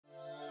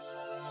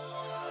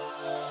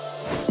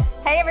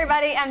Hey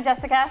everybody, I'm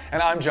Jessica.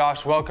 And I'm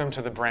Josh. Welcome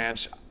to the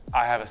branch.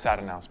 I have a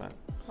sad announcement.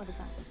 What is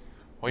that?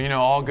 Well, you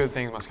know, all good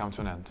things must come to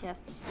an end.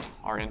 Yes.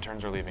 Our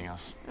interns are leaving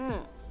us.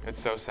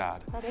 It's so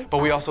sad. That is but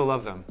we sad. also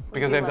love them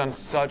because they've done them.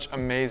 such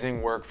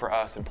amazing work for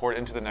us and poured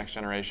into the next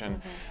generation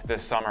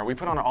this summer. We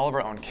put on all of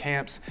our own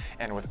camps,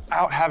 and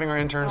without having our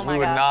interns, we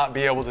would not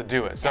be able to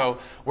do it. So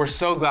we're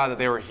so glad that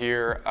they were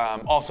here.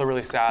 Also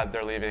really sad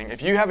they're leaving.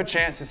 If you have a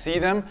chance to see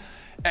them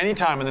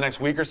anytime in the next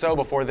week or so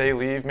before they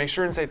leave, make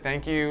sure and say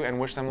thank you and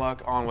wish them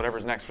luck on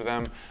whatever's next for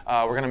them.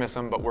 We're gonna miss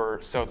them, but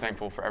we're so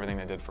thankful for everything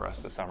they did for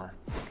us this summer.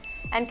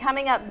 And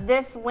coming up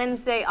this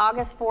Wednesday,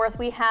 August 4th,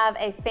 we have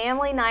a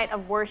family night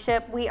of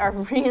worship. We are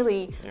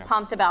really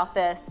pumped about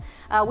this.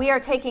 We are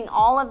taking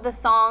all of the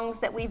songs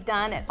that we've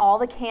done at all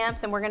the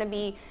camps, and we're going to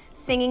be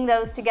singing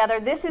those together.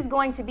 This is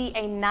going to be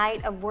a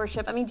night of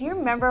worship. I mean, do you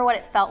remember what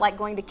it felt like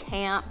going to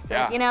camps?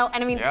 Yeah. And, you know,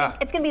 and I mean,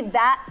 it's going to be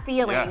that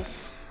feeling.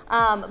 Yes.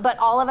 But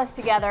all of us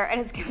together, and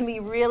it's going to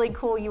be really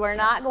cool. You are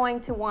not going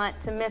to want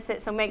to miss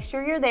it. So make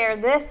sure you're there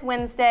this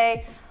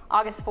Wednesday,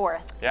 August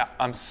 4th. Yeah,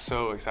 I'm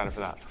so excited for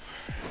that.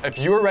 If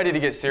you're ready to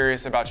get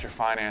serious about your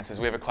finances,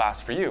 we have a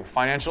class for you.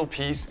 Financial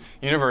Peace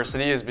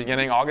University is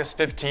beginning August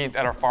 15th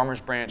at our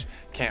Farmers Branch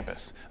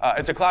campus.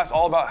 It's a class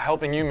all about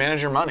helping you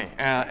manage your money.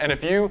 And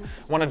if you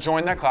want to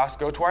join that class,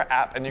 go to our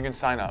app and you can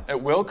sign up. It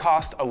will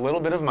cost a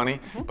little bit of money,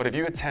 but if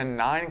you attend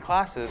 9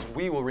 classes,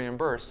 we will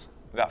reimburse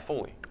that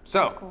fully.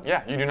 So,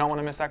 yeah, you do not want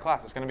to miss that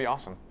class. It's going to be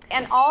awesome.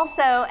 And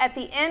also, at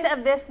the end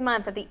of this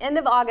month, at the end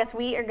of August,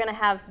 we are going to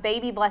have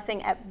Baby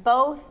Blessing at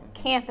both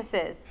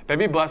campuses.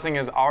 Baby Blessing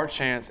is our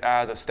chance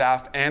as a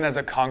staff and as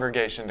a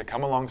congregation to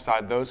come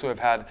alongside those who have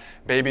had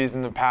babies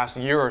in the past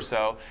year or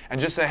so and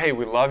just say, hey,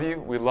 we love you,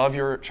 we love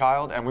your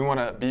child, and we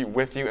want to be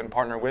with you and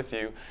partner with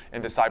you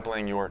in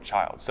discipling your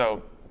child.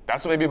 So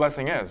that's what Baby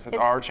Blessing is. It's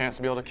our chance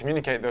to be able to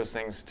communicate those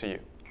things to you.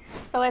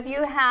 So if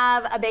you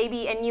have a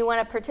baby and you want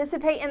to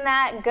participate in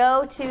that,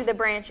 go to the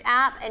Branch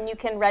app and you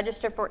can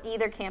register for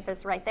either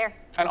campus right there.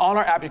 And on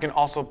our app, you can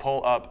also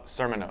pull up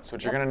sermon notes,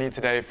 which you're going to need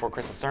today for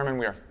Chris's sermon.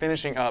 We are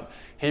finishing up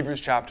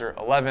Hebrews chapter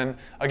 11.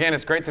 Again,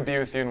 it's great to be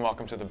with you and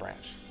welcome to the Branch.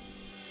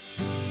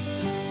 Who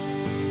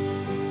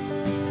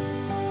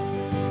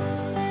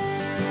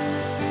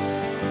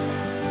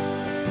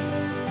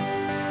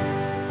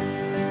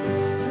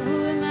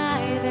am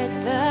I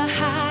that the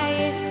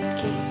highest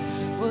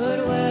King would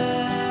welcome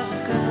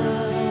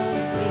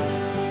me?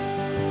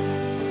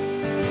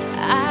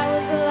 I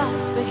was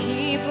lost, but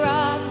He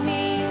brought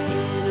me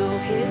in. Oh,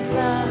 His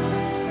love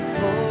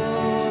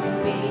for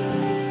me.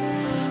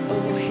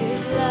 Oh,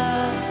 His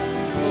love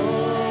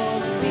for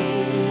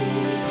me.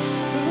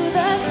 Who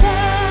the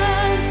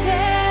Son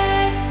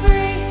sets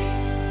free,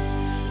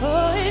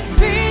 oh, is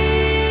free.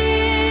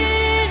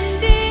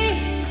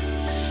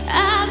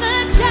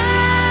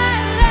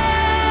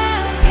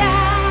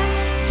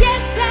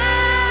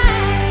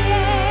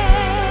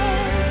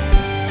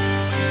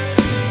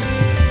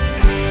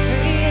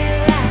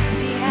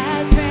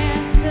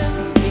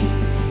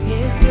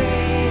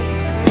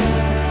 Grace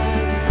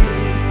runs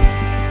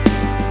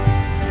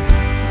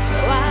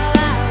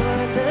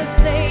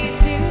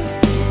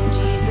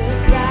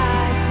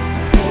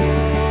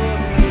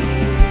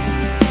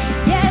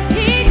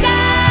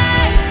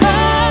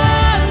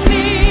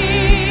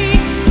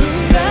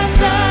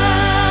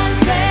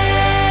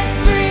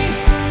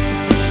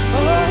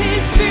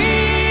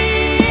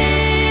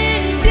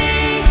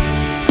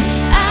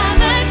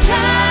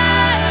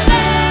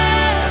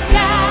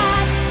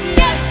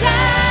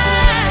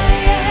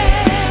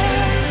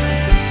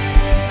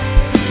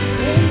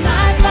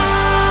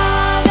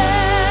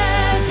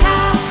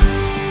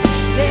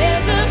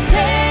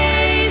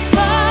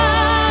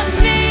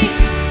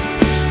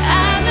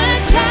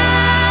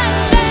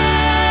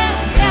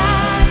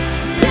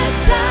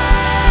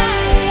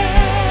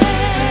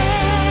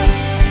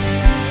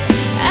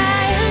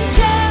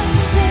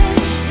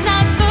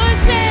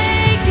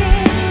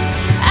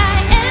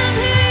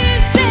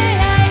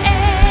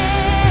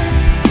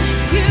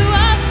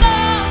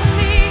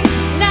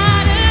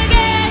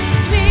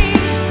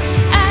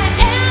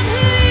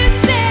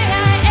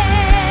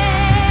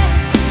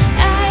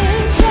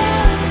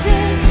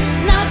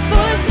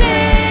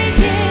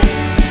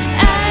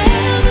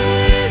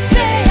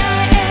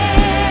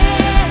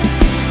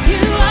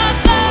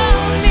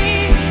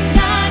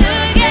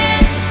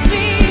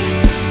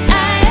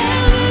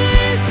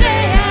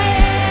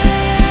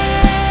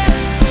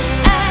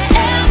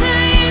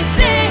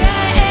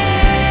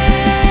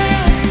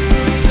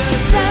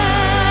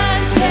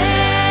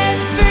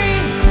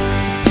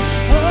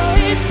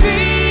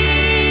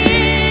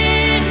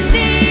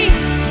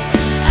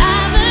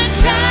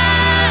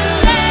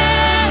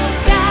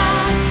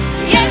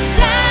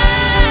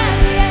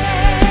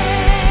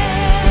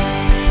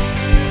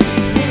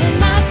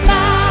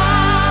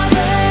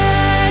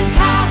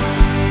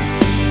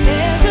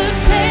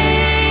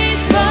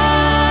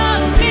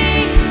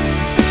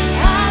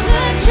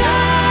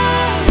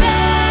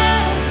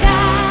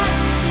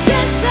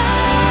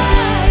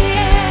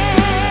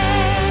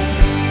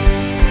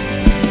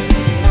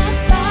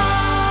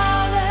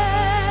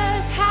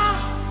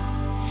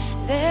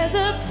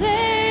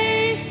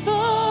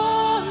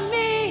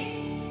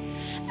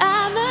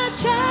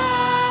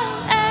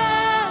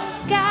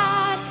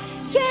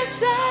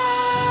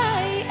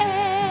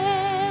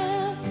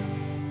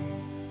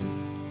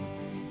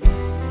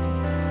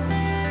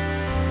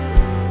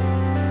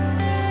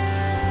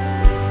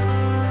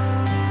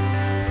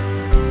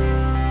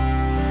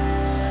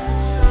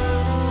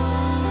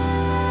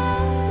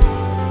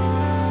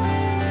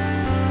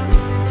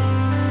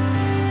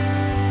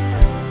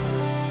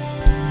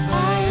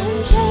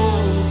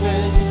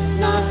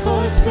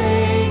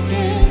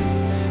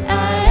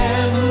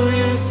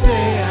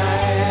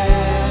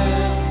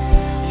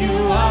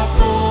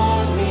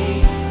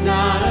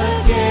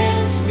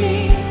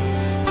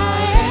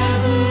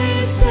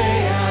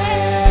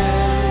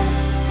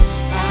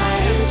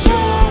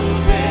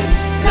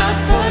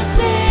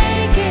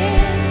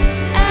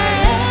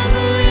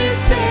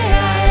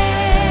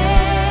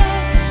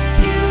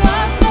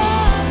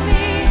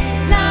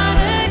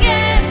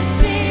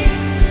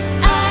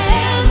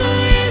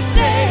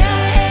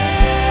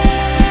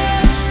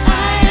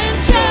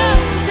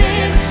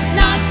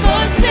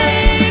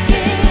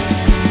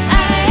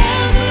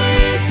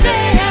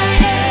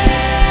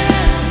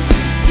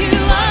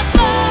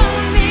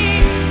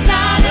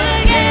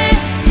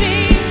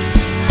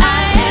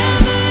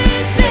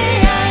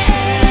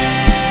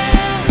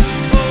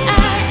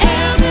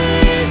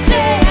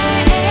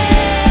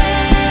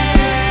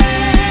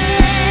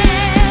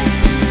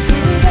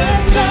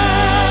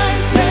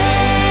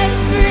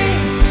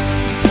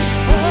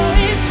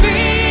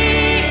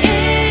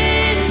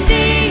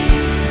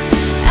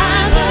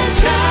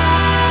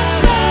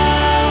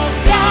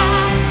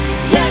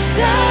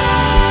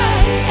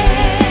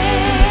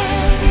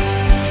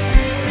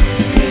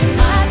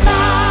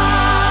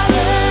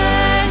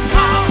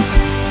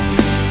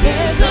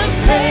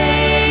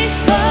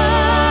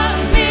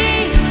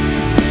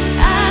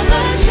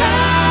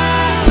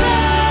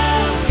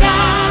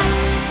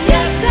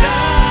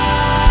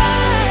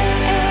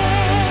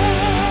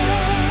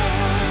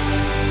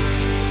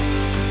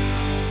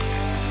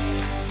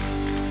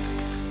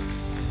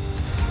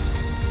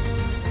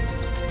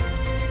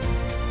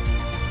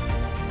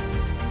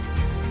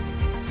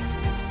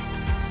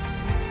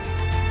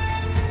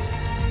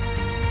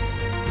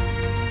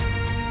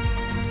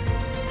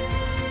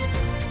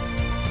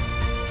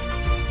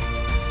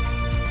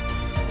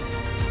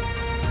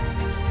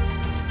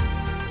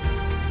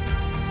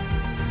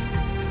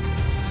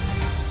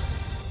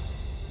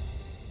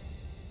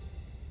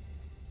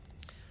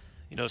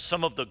You know,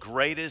 some of the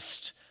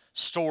greatest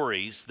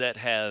stories that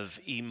have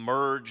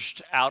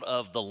emerged out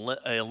of the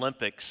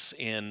Olympics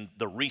in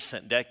the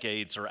recent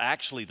decades are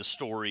actually the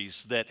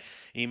stories that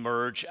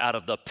emerge out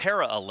of the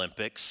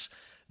Paralympics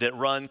that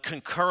run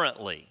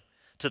concurrently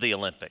to the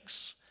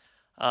Olympics.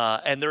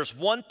 And there's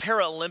one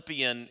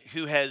Paralympian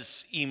who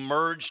has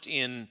emerged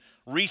in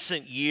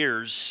recent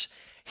years.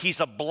 He's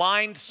a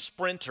blind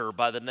sprinter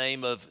by the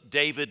name of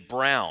David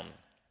Brown.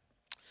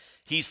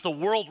 He's the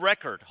world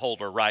record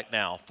holder right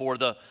now for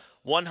the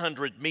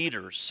 100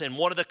 meters. And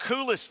one of the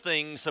coolest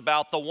things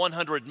about the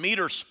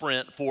 100-meter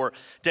sprint for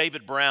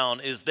David Brown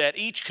is that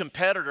each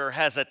competitor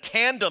has a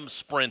tandem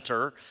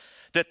sprinter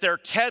that they're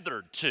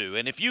tethered to.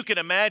 And if you can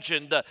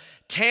imagine, the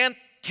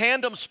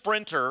tandem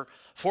sprinter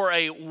for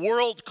a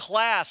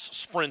world-class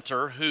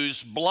sprinter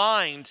who's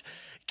blind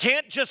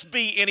can't just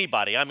be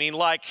anybody. I mean,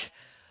 like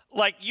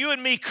you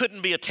and me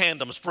couldn't be a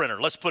tandem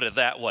sprinter, let's put it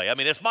that way. I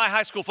mean, as my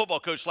high school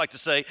football coach liked to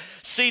say,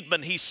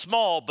 Seidman, he's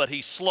small, but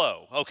he's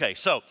slow. Okay,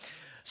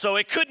 so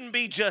it couldn't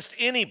be just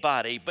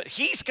anybody, but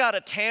he's got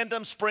a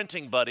tandem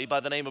sprinting buddy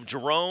by the name of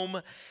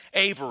Jerome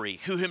Avery,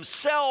 who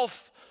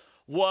himself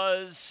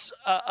was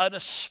an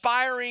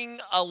aspiring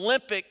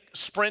Olympic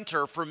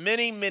sprinter for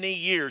many, many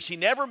years. He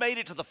never made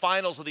it to the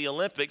finals of the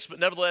Olympics, but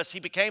nevertheless, he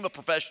became a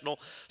professional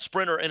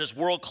sprinter and is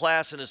world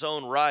class in his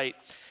own right.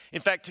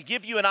 In fact, to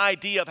give you an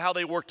idea of how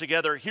they work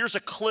together, here's a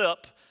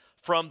clip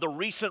from the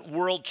recent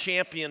World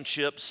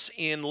Championships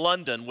in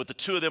London with the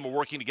two of them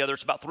working together.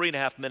 It's about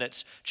 3.5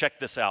 minutes. Check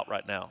this out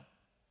right now.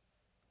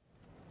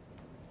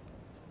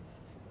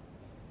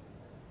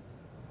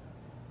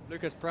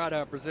 Lucas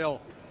Prado of Brazil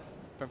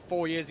from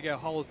 4 years ago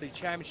holds the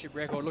championship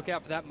record. Look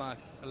out for that mark,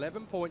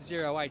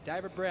 11.08.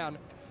 David Brown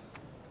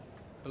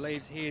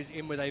believes he is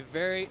in with a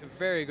very,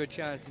 very good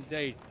chance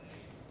indeed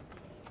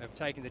of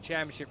taking the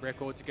championship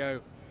record to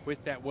go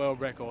with that world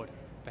record.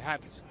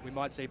 Perhaps we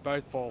might see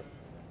both fall.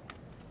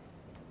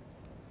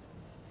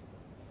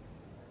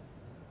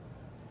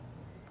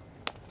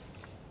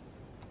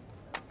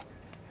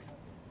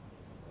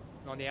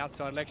 On the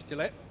outside, Lex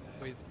Gillette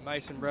with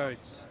Mason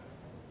Rhodes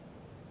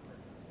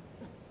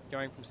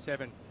going from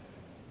 7.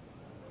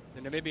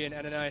 The Namibian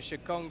Ananias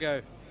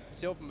Shikongo,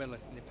 silver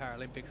medalist in the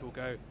Paralympics, will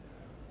go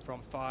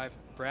from 5.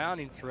 Brown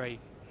in 3,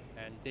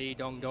 and Di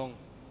Dongdong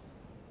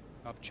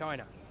of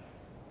China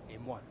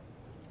in 1.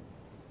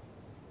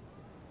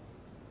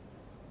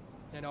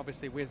 And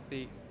obviously with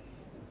the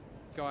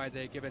guide,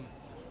 they're given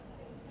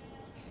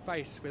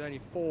space with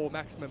only 4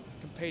 maximum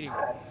competing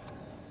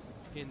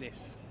in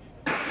this.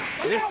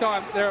 This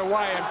time they're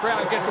away, and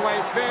Brown gets away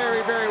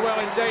very, very well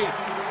indeed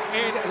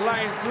in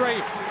lane 3.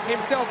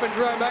 Himself and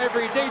Jerome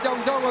Avery, Di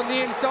Dongdong on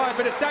the inside,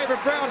 but it's David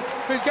Brown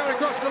who's going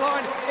across the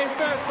line in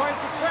first place.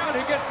 It's Brown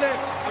who gets there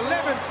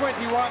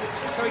 11.21,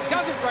 so he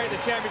doesn't break the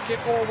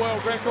championship or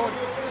world record,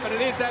 but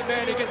it is that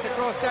man who gets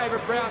across, David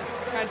Brown,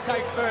 and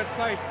takes first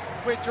place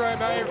with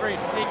Jerome Avery.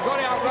 He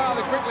got out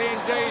rather quickly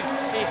indeed.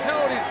 He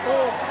held his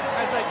form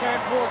as they came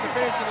towards the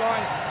finishing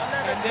line,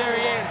 and there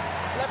he is,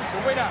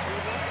 the winner,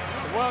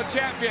 the world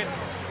champion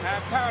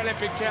and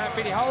Paralympic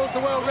champion. He holds the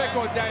world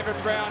record, David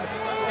Brown.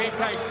 He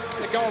takes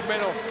the gold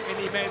medal in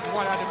the men's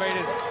 100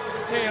 metres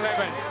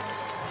T11.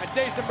 A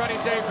decent run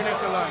indeed for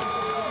Nessa Lone.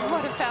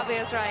 What a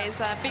fabulous race.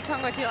 Big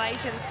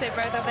congratulations to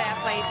both of the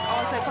athletes.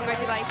 Also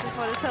congratulations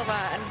for the silver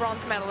and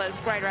bronze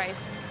medalists. Great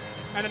race.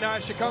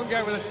 Ananias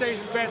Shikongo with a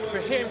season best for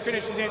him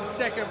finishes in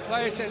 2nd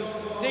place, and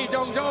Di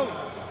Dongdong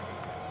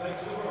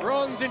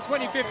bronze in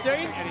 2015,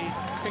 and he's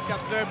picked up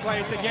 3rd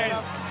place again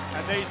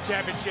at these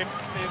championships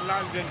in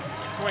London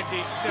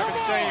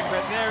 2017.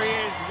 But there he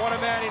is, what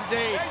a man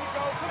indeed,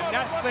 an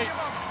athlete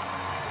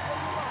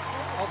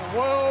of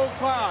world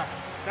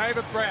class,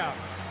 David Brown,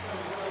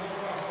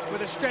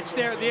 with a stretch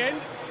there at the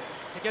end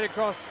to get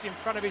across in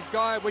front of his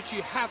guy, which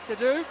you have to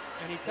do,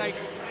 and he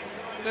takes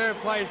 3rd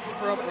place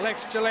from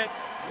Lex Gillette,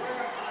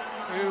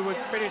 who was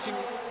finishing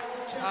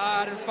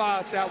hard and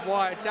fast out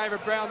wide.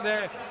 David Brown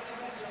there,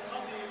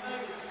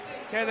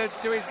 tethered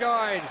to his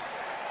guide,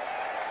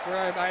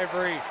 Jerome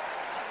Avery,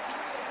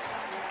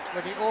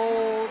 looking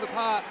all the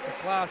part, the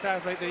class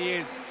athlete that he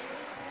is.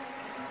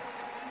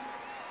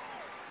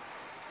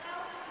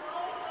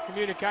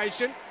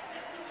 Communication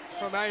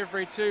from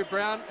Avery to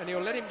Brown, and he'll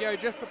let him go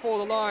just before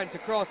the line to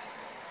cross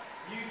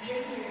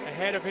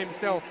ahead of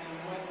himself.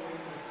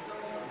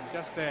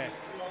 Just there.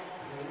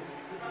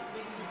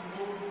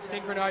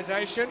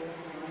 Synchronization,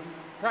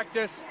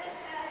 practice,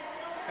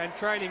 and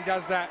training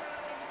does that.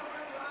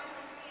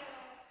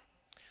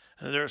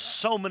 There are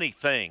so many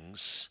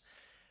things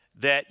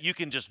that you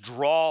can just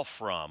draw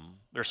from.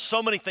 There's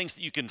so many things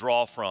that you can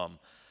draw from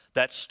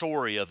that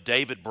story of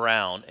David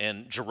Brown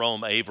and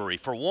Jerome Avery.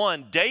 For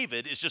one,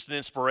 David is just an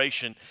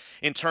inspiration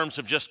in terms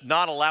of just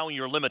not allowing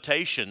your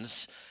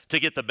limitations to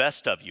get the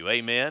best of you,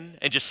 amen?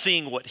 And just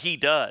seeing what he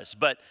does.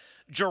 But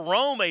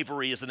Jerome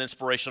Avery is an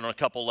inspiration on a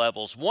couple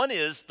levels. One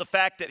is the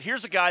fact that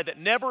here's a guy that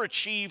never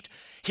achieved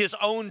his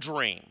own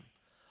dream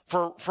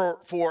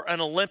for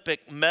an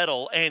Olympic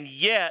medal, and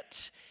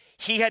yet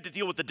he had to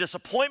deal with the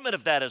disappointment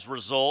of that as a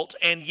result,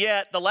 and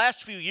yet the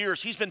last few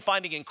years he's been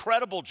finding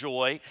incredible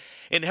joy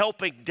in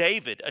helping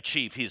David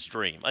achieve his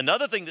dream.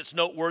 Another thing that's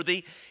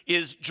noteworthy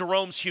is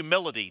Jerome's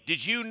humility.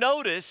 Did you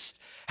notice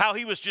how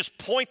he was just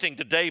pointing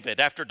to David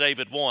after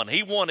David won?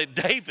 He wanted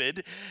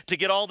David to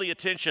get all the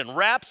attention,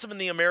 wraps him in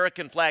the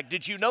American flag.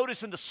 Did you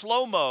notice in the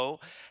slow-mo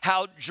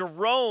how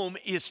Jerome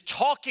is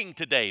talking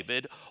to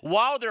David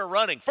while they're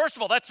running? First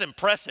of all, that's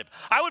impressive.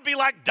 I would be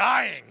like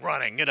dying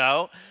running, you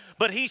know.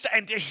 But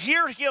and to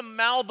hear him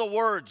mouth the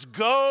words,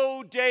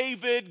 "Go,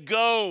 David,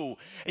 go."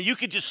 And you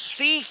could just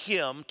see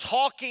him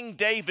talking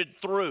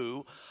David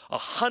through a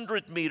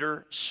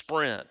 100-meter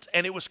sprint.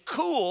 And it was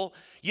cool.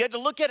 You had to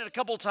look at it a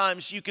couple of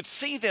times. You could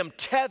see them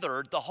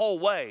tethered the whole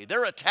way.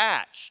 They're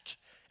attached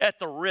at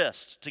the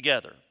wrist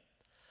together.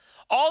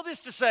 All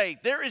this to say,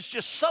 there is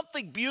just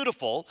something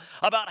beautiful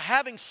about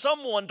having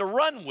someone to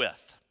run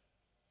with,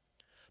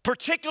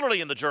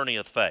 particularly in the journey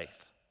of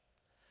faith.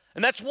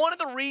 And that's one of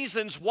the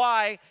reasons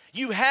why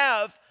you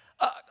have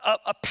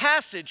a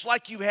passage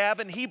like you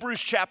have in Hebrews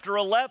chapter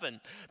 11,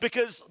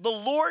 because the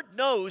Lord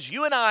knows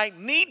you and I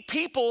need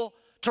people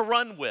to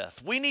run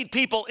with. We need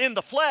people in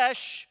the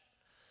flesh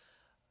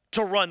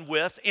to run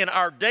with in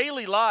our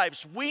daily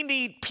lives. We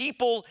need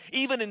people,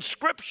 even in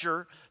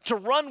Scripture, to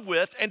run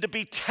with and to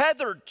be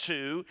tethered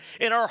to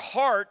in our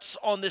hearts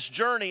on this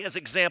journey as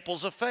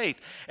examples of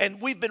faith.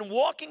 And we've been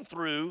walking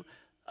through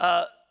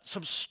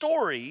some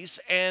stories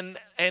and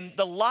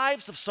the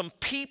lives of some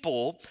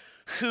people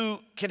who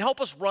can help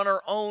us run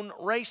our own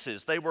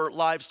races. They were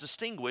lives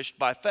distinguished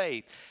by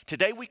faith.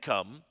 Today we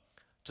come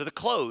to the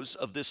close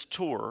of this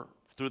tour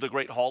through the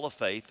great hall of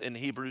faith in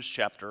Hebrews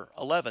chapter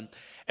 11.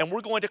 And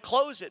we're going to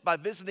close it by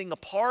visiting a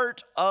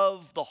part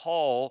of the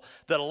hall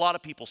that a lot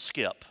of people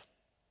skip.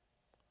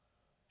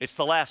 It's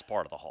the last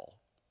part of the hall,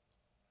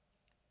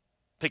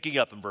 picking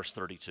up in verse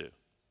 32.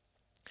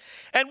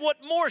 And what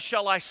more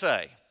shall I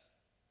say?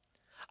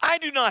 I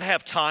do not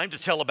have time to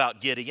tell about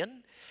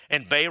Gideon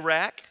and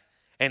Barak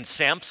and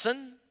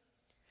Samson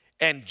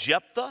and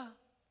Jephthah,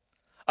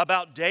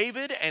 about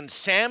David and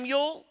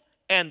Samuel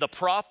and the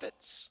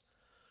prophets,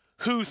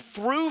 who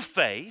through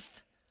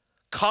faith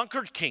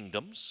conquered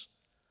kingdoms,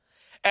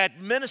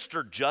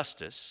 administered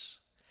justice,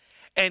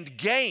 and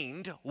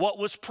gained what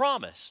was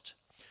promised,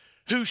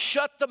 who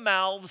shut the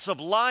mouths of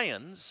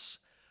lions,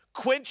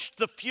 quenched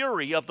the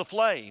fury of the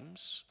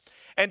flames,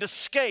 and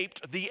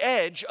escaped the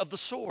edge of the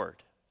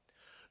sword,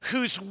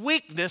 whose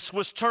weakness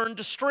was turned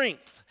to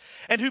strength,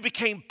 and who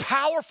became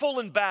powerful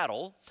in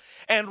battle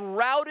and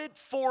routed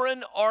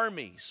foreign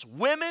armies.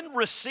 Women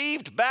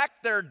received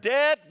back their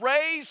dead,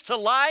 raised to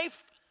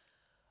life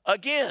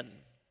again.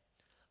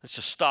 Let's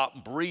just stop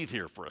and breathe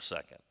here for a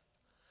second.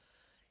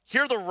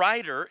 Here the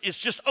writer is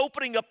just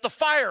opening up the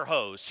fire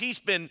hose. He's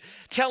been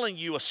telling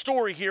you a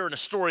story here and a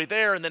story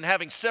there and then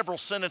having several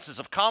sentences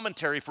of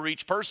commentary for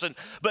each person.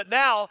 But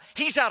now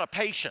he's out of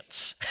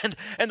patience.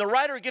 And the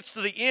writer gets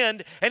to the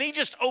end and he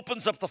just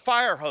opens up the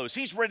fire hose.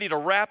 He's ready to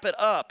wrap it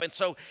up. And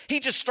so he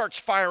just starts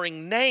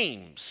firing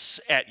names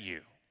at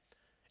you.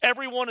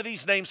 Every one of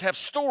these names have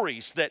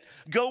stories that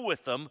go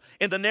with them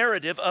in the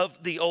narrative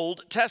of the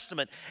Old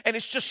Testament. And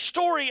it's just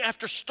story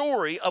after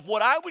story of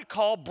what I would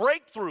call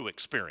breakthrough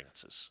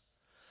experiences.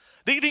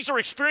 These are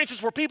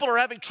experiences where people are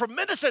having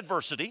tremendous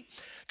adversity,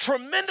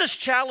 tremendous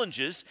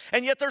challenges,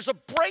 and yet there's a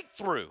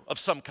breakthrough of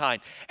some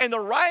kind. And the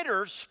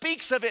writer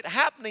speaks of it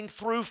happening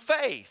through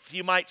faith.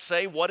 You might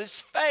say, what is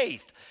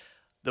faith?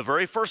 The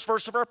very first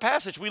verse of our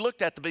passage we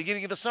looked at the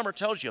beginning of the summer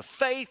tells you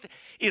faith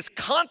is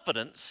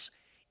confidence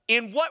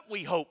in what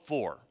we hope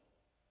for,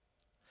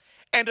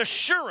 and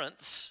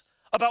assurance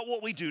about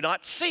what we do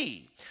not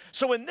see.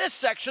 So in this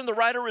section, the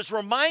writer is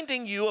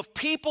reminding you of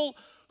people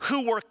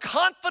who were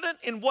confident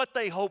in what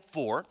they hoped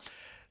for.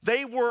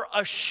 They were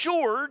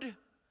assured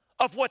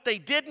of what they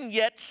didn't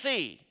yet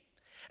see.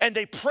 And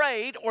they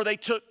prayed, or they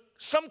took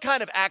some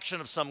kind of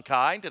action of some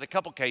kind. In a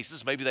couple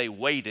cases, maybe they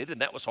waited,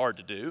 and that was hard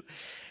to do.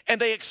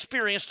 And they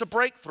experienced a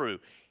breakthrough.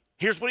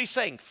 Here's what he's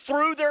saying.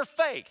 Through their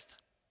faith,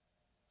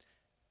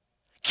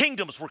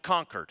 kingdoms were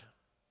conquered.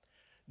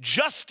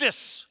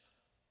 Justice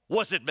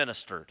was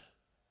administered.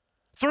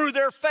 Through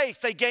their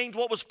faith, they gained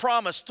what was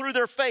promised. Through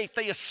their faith,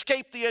 they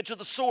escaped the edge of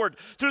the sword.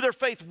 Through their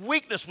faith,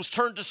 weakness was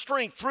turned to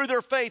strength. Through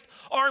their faith,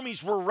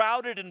 armies were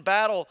routed in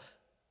battle.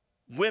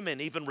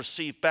 Women even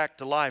received back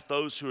to life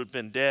those who had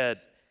been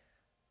dead.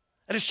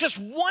 And it's just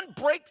one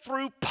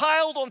breakthrough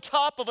piled on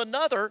top of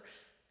another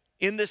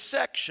in this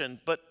section.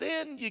 But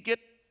then you get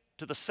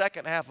to the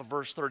second half of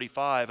verse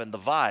 35 and the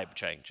vibe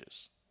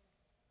changes.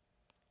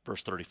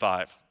 Verse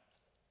 35.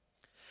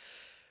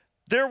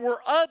 There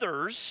were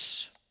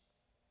others.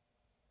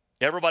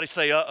 Everybody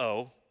say,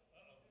 uh-oh.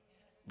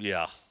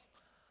 Yeah.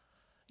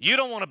 You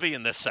don't want to be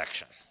in this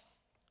section.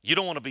 You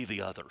don't want to be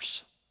the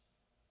others,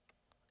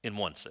 in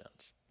one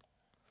sense.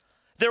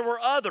 There were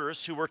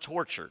others who were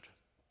tortured,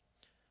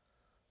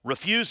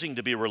 refusing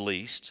to be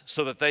released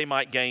so that they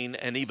might gain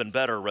an even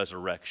better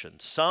resurrection.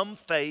 Some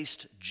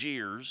faced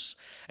jeers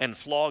and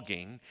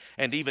flogging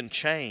and even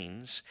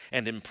chains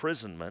and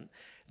imprisonment.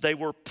 They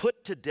were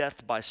put to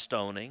death by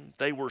stoning.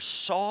 They were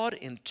sawed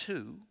in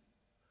two.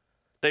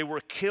 They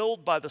were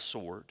killed by the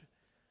sword.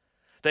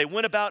 They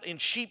went about in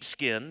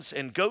sheepskins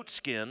and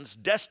goatskins,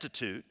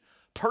 destitute,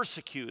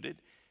 persecuted,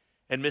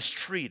 and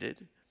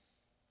mistreated.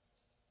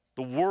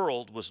 The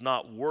world was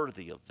not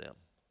worthy of them.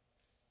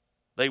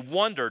 They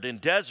wandered in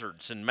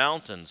deserts and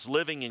mountains,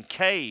 living in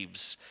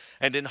caves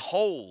and in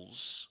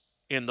holes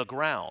in the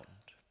ground.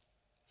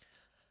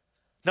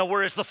 Now,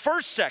 whereas the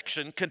first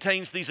section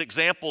contains these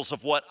examples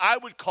of what I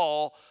would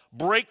call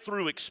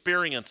breakthrough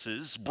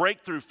experiences,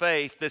 breakthrough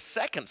faith, this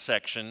second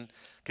section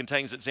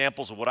contains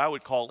examples of what I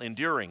would call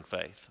enduring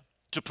faith.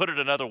 To put it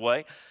another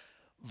way,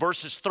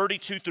 verses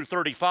 32 through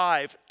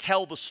 35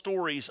 tell the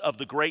stories of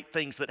the great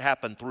things that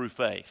happen through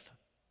faith.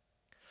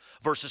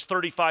 Verses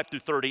 35 through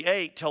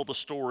 38 tell the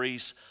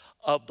stories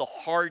of the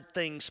hard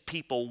things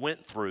people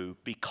went through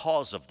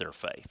because of their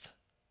faith.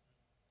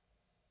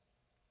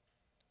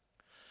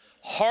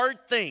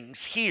 Hard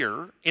things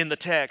here in the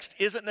text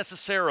isn't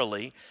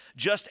necessarily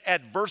just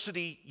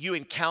adversity you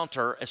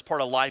encounter as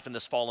part of life in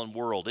this fallen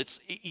world.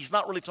 He's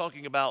not really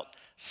talking about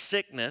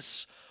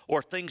sickness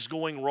or things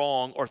going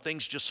wrong or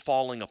things just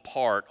falling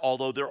apart,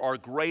 although there are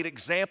great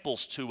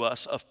examples to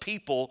us of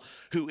people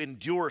who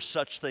endure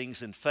such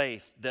things in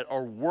faith that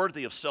are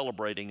worthy of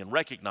celebrating and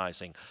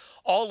recognizing.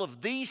 All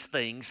of these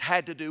things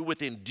had to do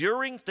with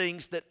enduring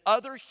things that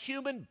other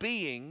human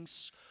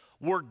beings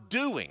were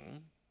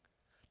doing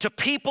to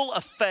people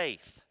of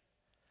faith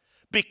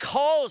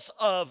because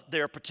of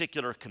their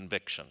particular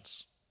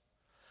convictions.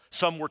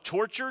 Some were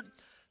tortured,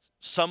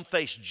 some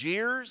faced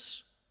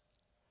jeers,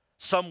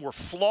 some were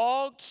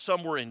flogged,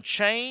 some were in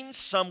chains,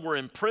 some were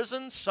in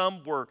prison,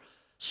 some were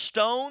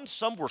stoned,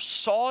 some were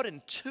sawed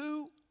in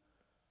two,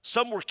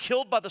 some were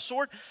killed by the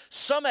sword,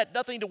 some had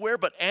nothing to wear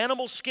but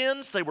animal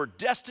skins. They were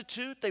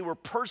destitute, they were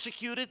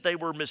persecuted, they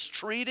were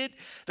mistreated.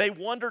 They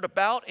wandered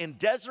about in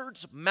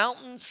deserts,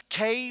 mountains,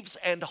 caves,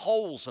 and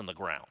holes in the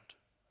ground.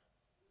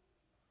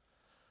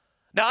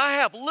 Now, I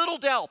have little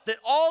doubt that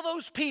all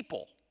those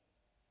people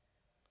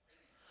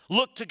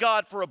looked to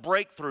God for a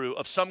breakthrough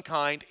of some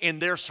kind in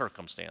their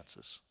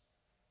circumstances.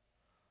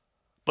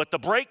 But the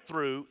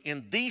breakthrough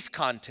in these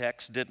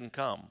contexts didn't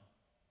come.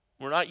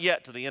 We're not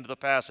yet to the end of the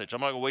passage.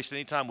 I'm not going to waste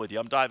any time with you.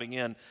 I'm diving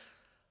in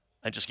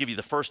and just give you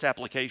the first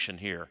application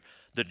here.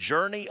 The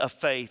journey of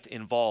faith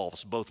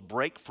involves both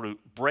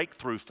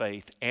breakthrough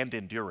faith and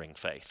enduring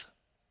faith.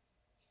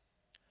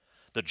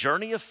 The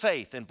journey of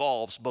faith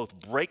involves both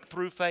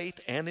breakthrough faith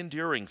and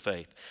enduring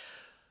faith.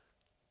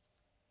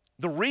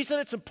 The reason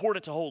it's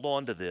important to hold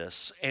on to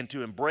this and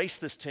to embrace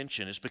this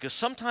tension is because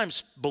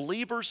sometimes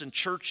believers and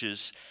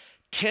churches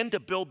tend to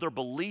build their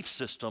belief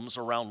systems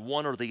around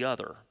one or the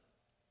other.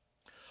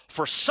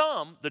 For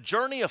some, the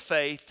journey of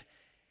faith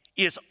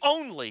is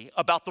only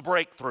about the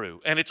breakthrough,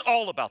 and it's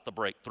all about the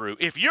breakthrough.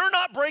 If you're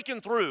not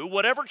breaking through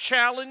whatever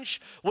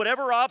challenge,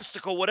 whatever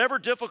obstacle, whatever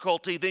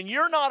difficulty, then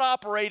you're not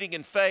operating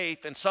in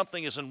faith, and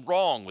something isn't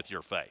wrong with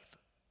your faith.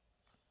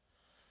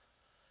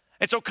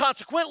 And so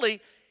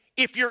consequently,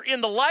 if you're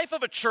in the life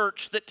of a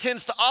church that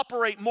tends to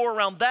operate more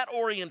around that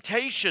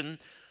orientation,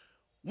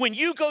 when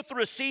you go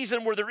through a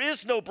season where there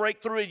is no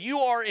breakthrough and you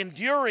are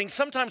enduring,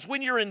 sometimes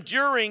when you're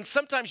enduring,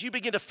 sometimes you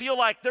begin to feel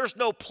like there's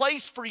no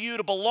place for you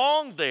to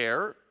belong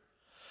there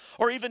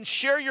or even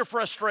share your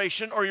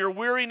frustration or your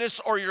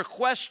weariness or your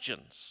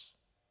questions.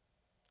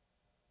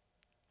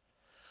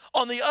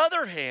 On the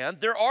other hand,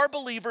 there are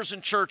believers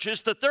in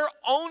churches that they're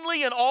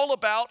only and all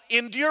about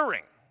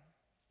enduring.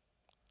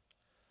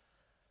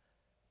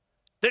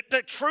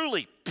 That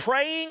truly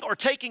praying or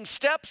taking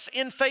steps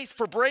in faith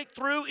for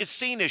breakthrough is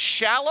seen as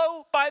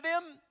shallow by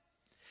them.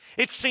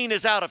 It's seen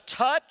as out of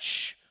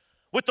touch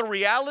with the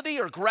reality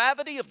or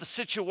gravity of the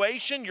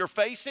situation you're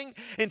facing.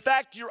 In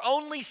fact, you're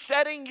only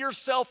setting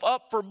yourself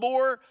up for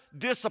more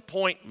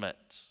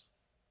disappointment.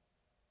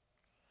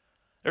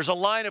 There's a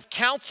line of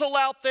counsel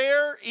out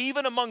there,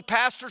 even among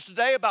pastors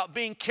today, about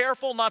being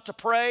careful not to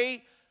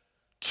pray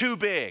too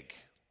big,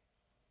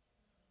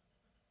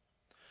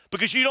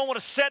 because you don't want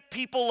to set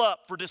people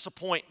up for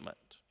disappointment.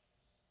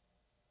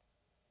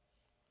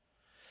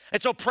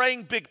 And so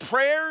praying big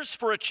prayers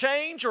for a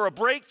change or a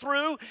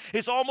breakthrough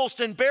is almost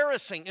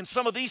embarrassing in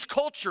some of these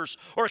cultures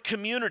or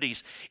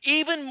communities.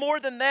 Even more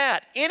than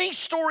that, any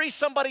story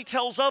somebody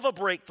tells of a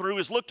breakthrough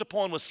is looked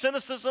upon with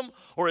cynicism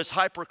or is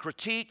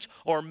hyper-critiqued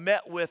or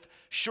met with,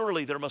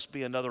 surely there must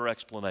be another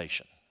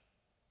explanation.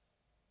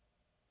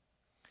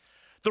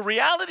 The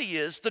reality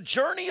is the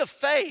journey of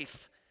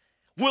faith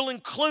will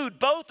include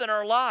both in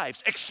our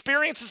lives,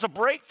 experiences of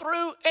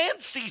breakthrough and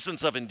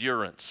seasons of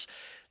endurance.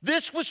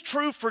 This was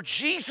true for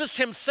Jesus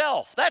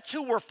himself. That's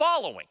who we're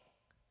following.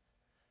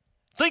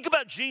 Think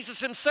about Jesus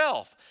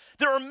himself.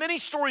 There are many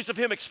stories of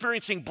him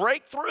experiencing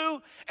breakthrough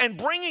and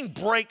bringing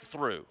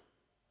breakthrough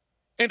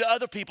into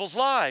other people's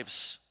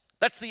lives.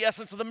 That's the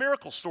essence of the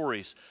miracle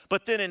stories.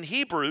 But then in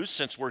Hebrews,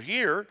 since we're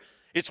here,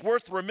 it's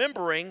worth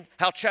remembering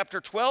how chapter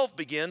 12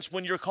 begins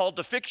when you're called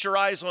to fix your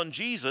eyes on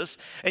Jesus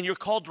and you're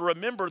called to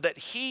remember that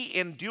he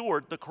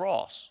endured the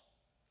cross.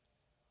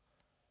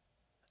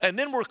 And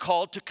then we're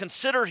called to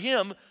consider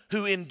him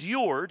who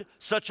endured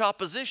such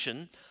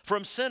opposition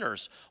from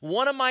sinners.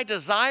 One of my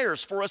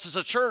desires for us as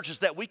a church is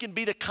that we can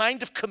be the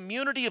kind of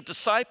community of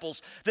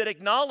disciples that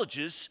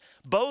acknowledges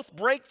both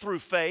breakthrough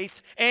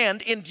faith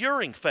and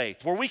enduring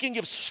faith, where we can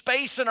give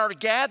space in our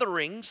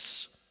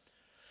gatherings,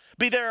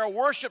 be there our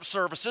worship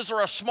services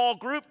or our small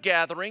group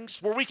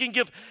gatherings, where we can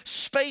give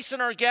space in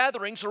our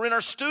gatherings or in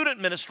our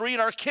student ministry, in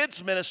our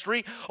kids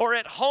ministry, or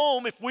at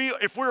home if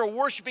we're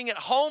worshiping at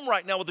home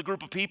right now with a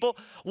group of people.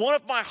 One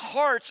of my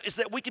hearts is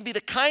that we can be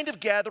the kind of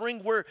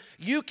gathering where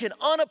you can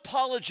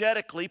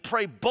unapologetically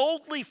pray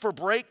boldly for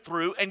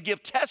breakthrough and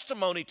give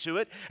testimony to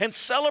it and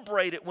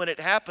celebrate it when it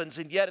happens,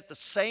 and yet at the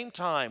same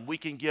time we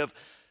can give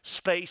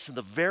space in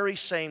the very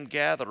same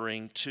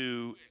gathering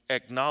to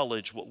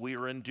acknowledge what we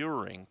are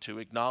enduring, to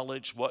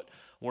acknowledge what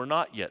we're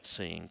not yet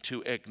seeing,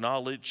 to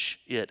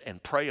acknowledge it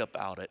and pray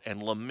about it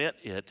and lament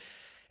it.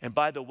 And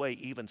by the way,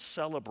 even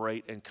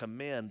celebrate and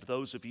commend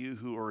those of you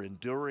who are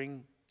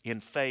enduring in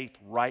faith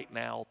right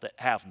now that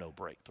have no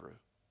breakthrough.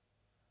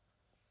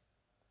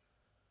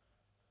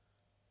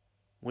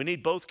 We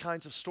need both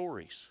kinds of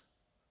stories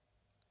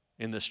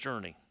in this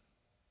journey.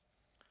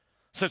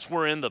 Since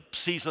we're in the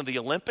season of the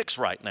Olympics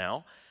right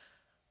now,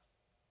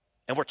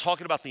 and we're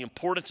talking about the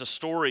importance of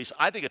stories,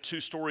 I think of two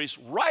stories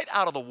right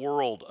out of the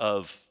world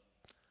of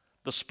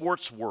the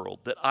sports world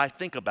that I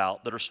think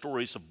about that are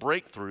stories of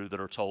breakthrough that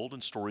are told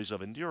and stories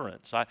of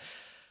endurance. I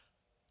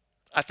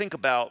think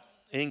about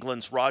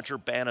England's Roger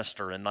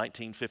Bannister in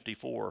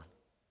 1954.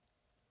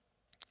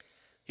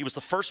 He was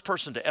the first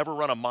person to ever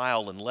run a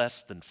mile in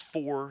less than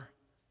 4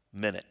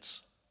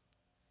 minutes.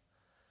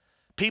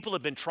 People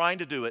have been trying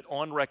to do it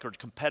on record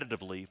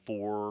competitively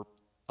for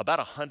about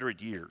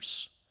 100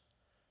 years.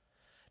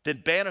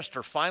 Then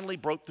Bannister finally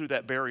broke through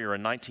that barrier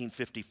in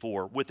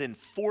 1954. Within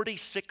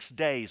 46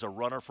 days, a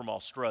runner from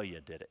Australia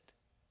did it.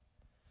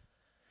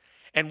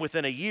 And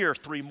within a year,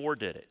 3 more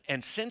did it.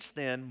 And since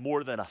then,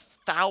 more than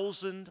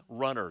 1,000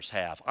 runners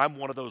have. I'm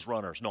one of those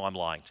runners. No, I'm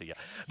lying to you.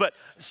 But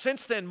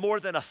since then,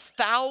 more than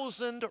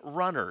 1,000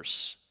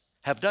 runners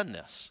have done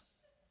this.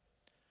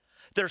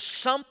 There's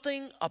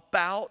something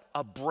about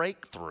a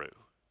breakthrough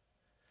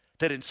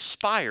that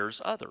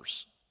inspires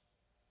others.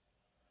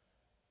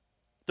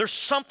 There's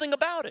something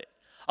about it.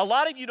 A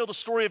lot of you know the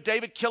story of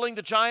David killing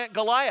the giant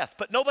Goliath,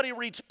 but nobody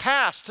reads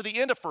past to the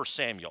end of 1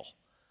 Samuel.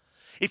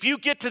 If you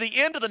get to the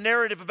end of the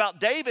narrative about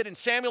David in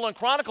Samuel and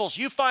Chronicles,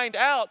 you find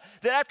out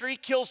that after he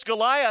kills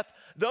Goliath,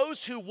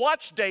 those who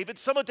watched David,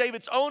 some of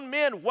David's own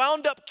men,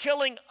 wound up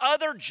killing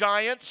other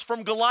giants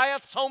from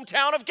Goliath's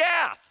hometown of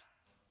Gath.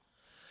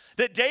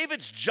 That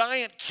David's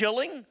giant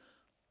killing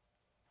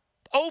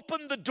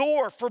opened the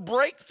door for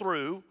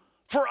breakthrough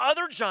for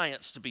other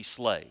giants to be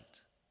slayed.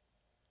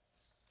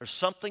 There's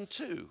something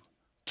to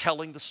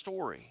telling the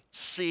story,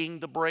 seeing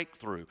the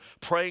breakthrough,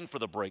 praying for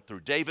the breakthrough.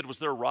 David was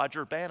their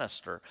Roger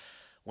Bannister.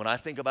 When I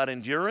think about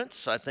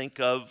endurance, I think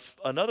of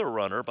another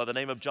runner by the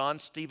name of John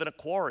Stephen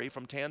Akhwari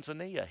from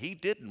Tanzania. He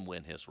didn't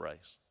win his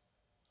race.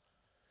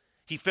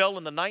 He fell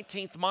in the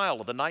 19th mile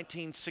of the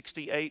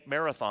 1968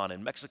 marathon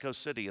in Mexico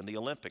City in the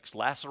Olympics,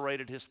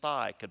 lacerated his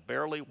thigh, could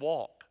barely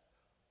walk.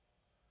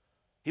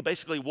 He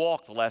basically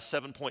walked the last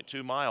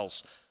 7.2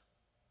 miles.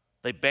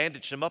 They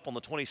bandaged him up on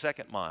the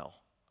 22nd mile.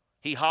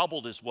 He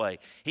hobbled his way.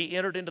 He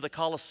entered into the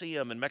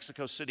Coliseum in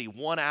Mexico City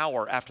 1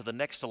 hour after the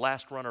next to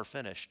last runner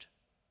finished.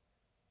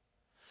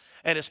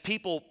 And as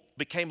people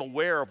became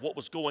aware of what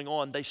was going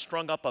on, they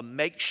strung up a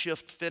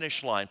makeshift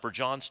finish line for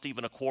John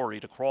Stephen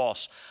Akhwari to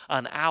cross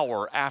an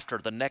hour after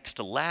the next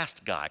to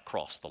last guy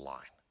crossed the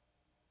line,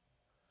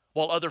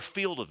 while other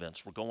field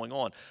events were going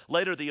on.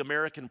 Later, the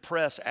American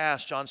press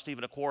asked John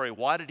Stephen Akhwari,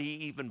 why did he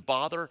even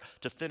bother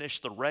to finish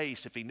the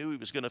race if he knew he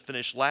was going to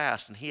finish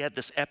last? And he had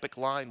this epic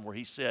line where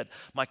he said,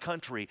 "My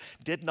country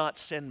did not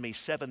send me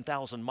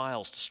 7,000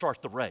 miles to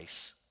start the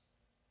race."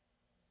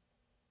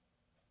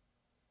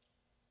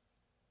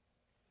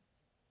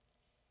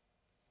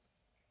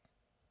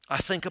 I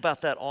think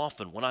about that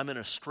often when I'm in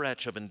a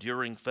stretch of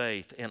enduring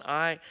faith, and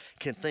I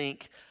can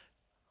think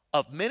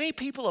of many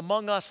people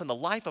among us in the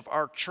life of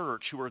our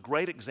church who are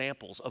great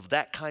examples of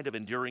that kind of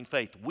enduring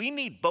faith. We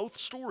need both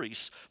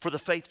stories for the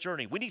faith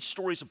journey. We need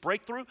stories of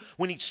breakthrough.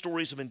 We need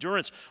stories of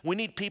endurance. We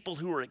need people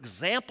who are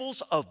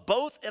examples of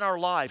both in our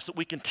lives that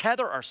we can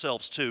tether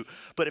ourselves to.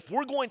 But if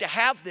we're going to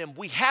have them,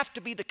 we have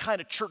to be the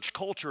kind of church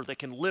culture that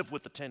can live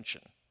with the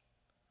tension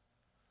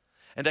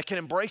and that can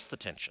embrace the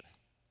tension,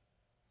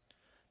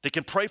 that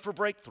can pray for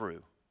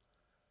breakthrough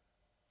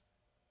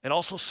and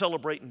also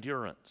celebrate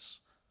endurance.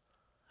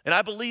 And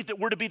I believe that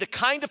we're to be the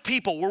kind of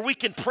people where we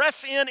can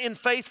press in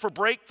faith for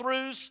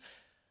breakthroughs,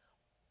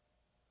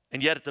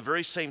 and yet at the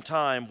very same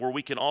time where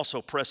we can also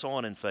press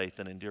on in faith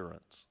and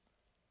endurance.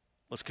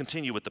 Let's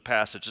continue with the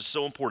passage. It's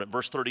so important.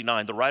 Verse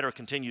 39, the writer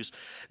continues,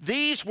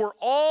 "These were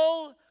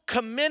all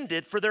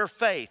commended for their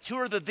faith." Who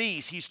are the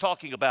these he's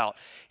talking about?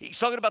 He's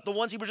talking about the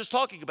ones he was just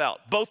talking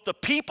about. Both the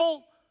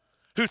people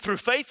who through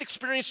faith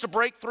experienced a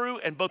breakthrough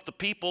and both the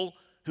people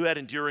who had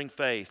enduring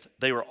faith,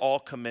 they were all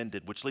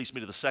commended, which leads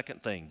me to the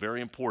second thing,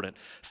 very important.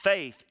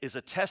 Faith is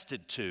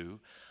attested to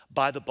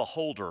by the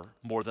beholder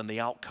more than the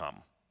outcome.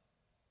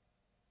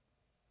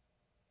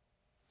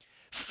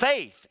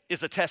 Faith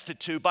is attested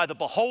to by the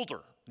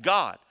beholder,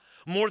 God,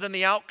 more than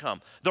the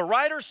outcome. The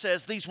writer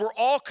says these were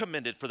all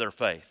commended for their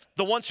faith.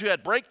 The ones who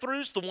had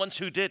breakthroughs, the ones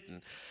who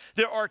didn't.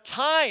 There are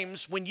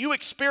times when you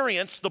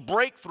experience the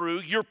breakthrough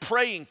you're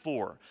praying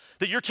for,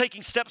 that you're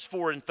taking steps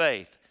for in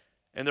faith.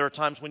 And there are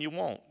times when you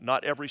won't.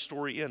 Not every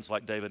story ends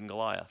like David and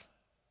Goliath.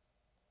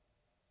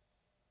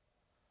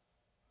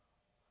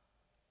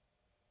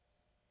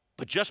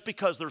 But just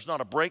because there's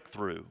not a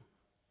breakthrough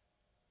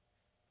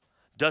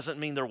doesn't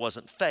mean there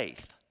wasn't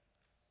faith.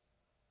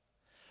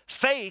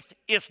 Faith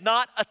is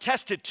not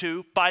attested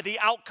to by the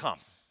outcome.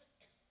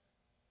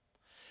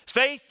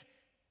 Faith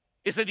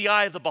is in the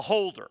eye of the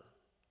beholder.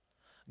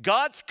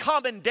 God's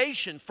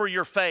commendation for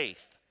your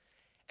faith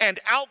and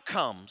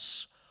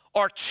outcomes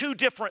are two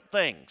different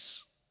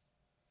things.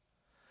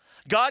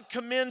 God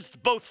commends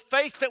both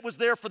faith that was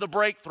there for the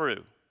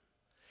breakthrough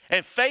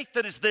and faith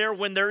that is there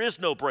when there is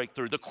no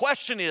breakthrough. The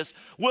question is,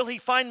 will he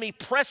find me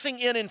pressing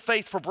in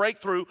faith for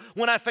breakthrough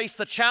when I face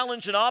the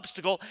challenge and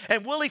obstacle?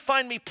 And will he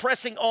find me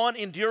pressing on,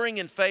 enduring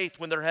in faith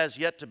when there has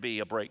yet to be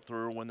a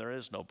breakthrough or when there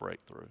is no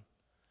breakthrough?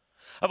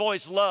 I've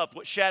always loved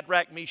what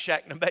Shadrach,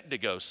 Meshach, and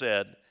Abednego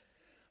said.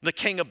 The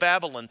king of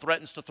Babylon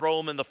threatens to throw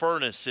them in the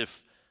furnace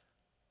if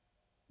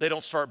they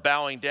don't start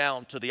bowing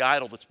down to the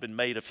idol that's been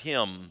made of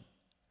him.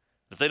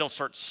 If they don't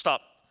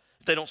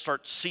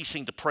start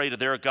ceasing to pray to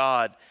their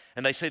God.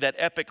 And they say that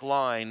epic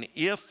line,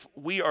 if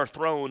we are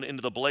thrown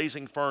into the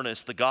blazing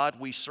furnace, the God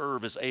we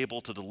serve is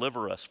able to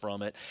deliver us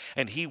from it,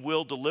 and he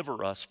will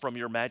deliver us from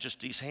your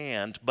majesty's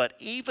hand. But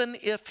even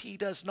if he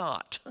does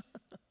not,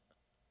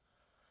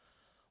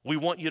 we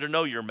want you to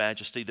know, your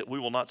majesty, that we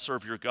will not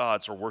serve your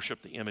gods or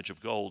worship the image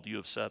of gold you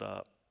have set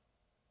up.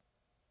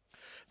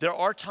 There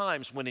are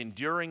times when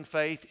enduring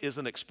faith is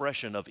an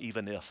expression of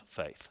even if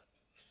faith.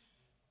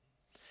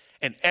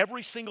 And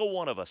every single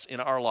one of us in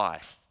our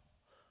life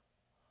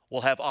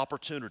will have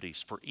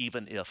opportunities for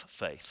even if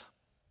faith.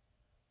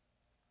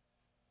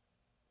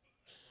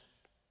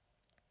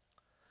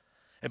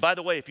 And by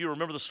the way, if you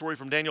remember the story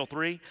from Daniel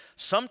 3,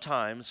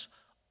 sometimes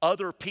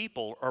other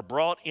people are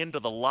brought into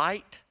the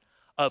light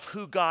of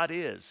who God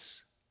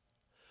is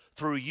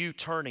through you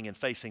turning and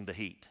facing the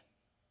heat.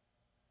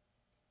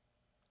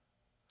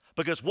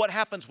 Because what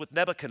happens with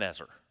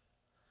Nebuchadnezzar?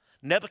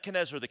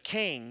 Nebuchadnezzar the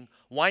king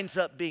winds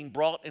up being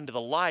brought into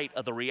the light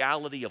of the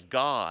reality of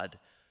God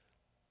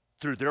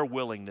through their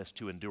willingness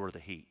to endure the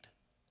heat.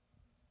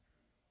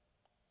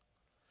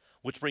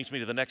 Which brings me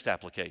to the next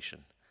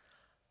application.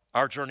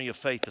 Our journey of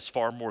faith is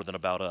far more than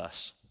about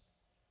us.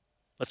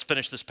 Let's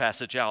finish this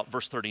passage out,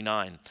 verse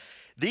 39.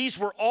 These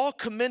were all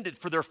commended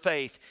for their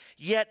faith,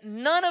 yet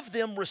none of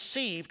them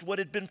received what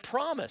had been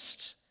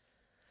promised,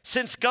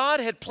 since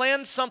God had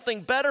planned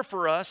something better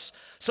for us,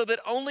 so that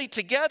only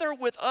together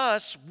with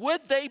us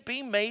would they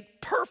be made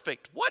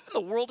perfect. What in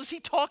the world is he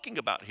talking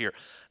about here?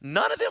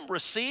 None of them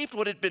received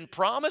what had been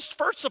promised.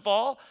 First of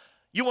all,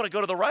 you want to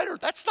go to the writer?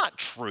 That's not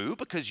true,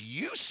 because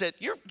you said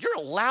you're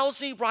a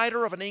lousy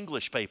writer of an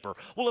English paper.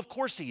 Well, of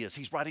course he is.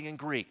 He's writing in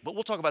Greek, but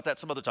we'll talk about that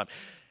some other time.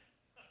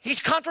 He's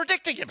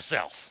contradicting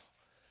himself,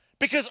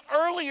 because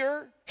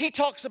earlier he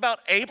talks about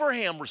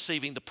Abraham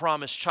receiving the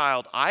promised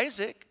child,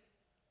 Isaac.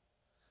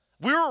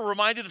 We were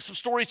reminded of some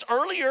stories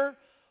earlier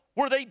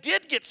where they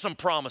did get some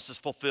promises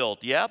fulfilled.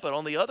 Yeah, but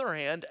on the other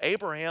hand,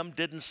 Abraham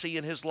didn't see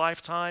in his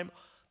lifetime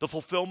the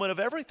fulfillment of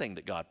everything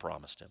that God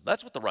promised him.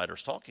 That's what the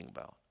writer's talking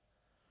about.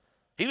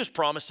 He was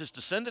promised his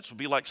descendants would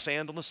be like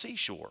sand on the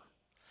seashore,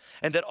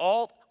 and that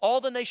all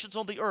the nations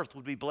on the earth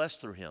would be blessed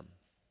through him.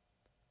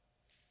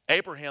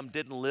 Abraham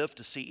didn't live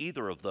to see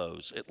either of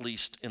those, at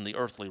least in the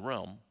earthly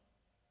realm.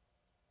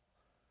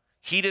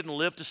 He didn't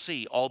live to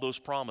see all those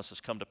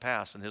promises come to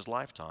pass in his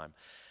lifetime.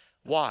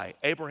 Why?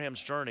 Abraham's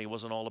journey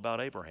wasn't all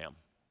about Abraham.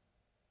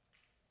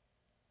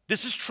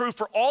 This is true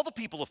for all the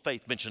people of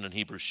faith mentioned in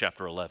Hebrews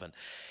chapter 11.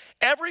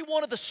 Every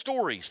one of the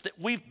stories that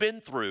we've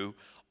been through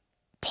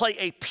play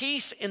a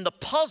piece in the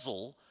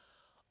puzzle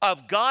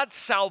of God's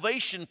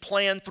salvation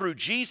plan through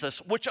Jesus,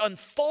 which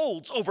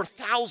unfolds over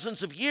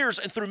thousands of years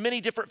and through many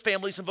different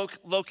families and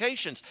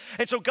locations.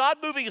 And so God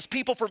moving his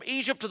people from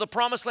Egypt to the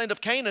promised land of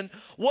Canaan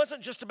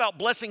wasn't just about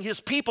blessing his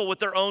people with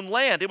their own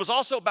land. It was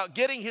also about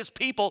getting his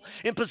people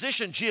in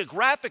position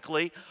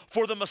geographically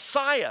for the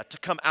Messiah to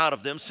come out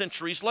of them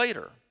centuries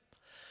later.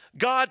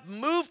 God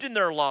moved in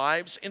their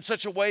lives in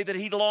such a way that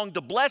he longed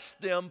to bless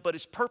them, but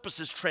his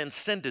purposes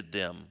transcended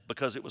them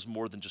because it was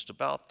more than just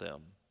about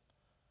them.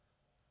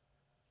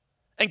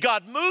 And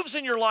God moves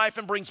in your life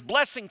and brings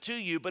blessing to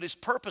you, but his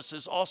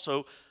purposes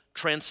also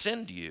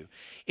transcend you.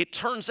 It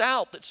turns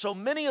out that so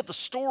many of the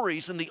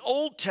stories in the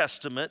Old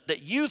Testament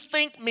that you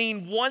think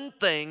mean one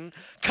thing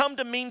come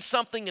to mean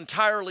something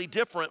entirely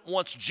different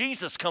once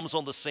Jesus comes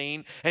on the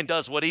scene and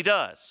does what he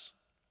does.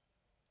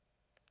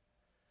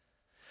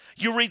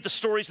 You read the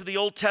stories of the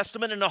Old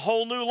Testament in a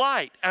whole new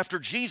light after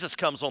Jesus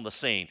comes on the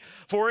scene.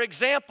 For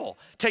example,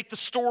 take the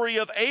story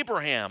of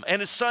Abraham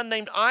and his son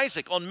named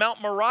Isaac on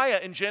Mount Moriah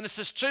in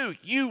Genesis 2.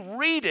 You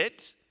read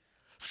it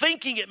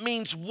thinking it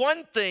means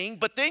one thing,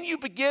 but then you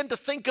begin to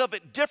think of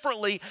it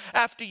differently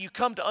after you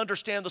come to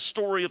understand the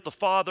story of the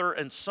Father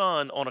and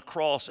Son on a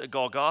cross at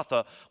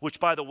Golgotha, which,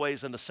 by the way,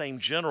 is in the same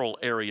general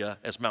area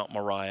as Mount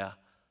Moriah,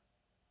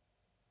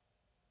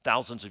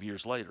 thousands of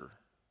years later.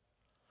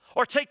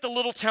 Or take the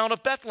little town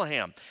of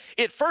Bethlehem.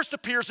 It first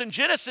appears in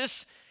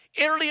Genesis,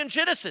 early in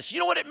Genesis. You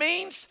know what it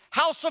means?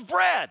 House of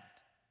bread.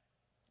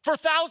 For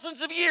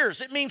thousands of years,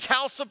 it means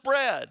house of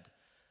bread.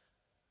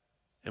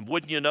 And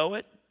wouldn't you know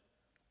it?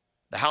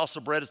 The house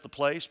of bread is the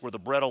place where the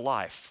bread of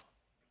life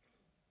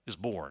is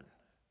born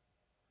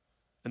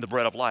and the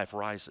bread of life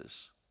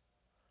rises.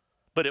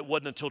 But it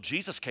wasn't until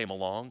Jesus came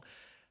along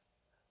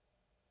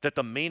that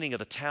the meaning of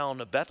the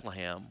town of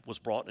Bethlehem was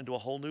brought into a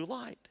whole new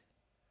light.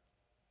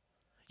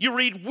 You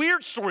read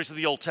weird stories of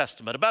the Old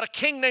Testament about a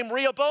king named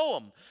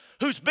Rehoboam,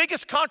 whose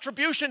biggest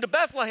contribution to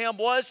Bethlehem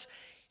was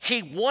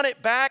he won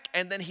it back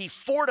and then he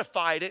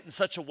fortified it in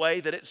such a way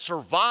that it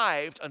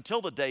survived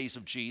until the days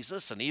of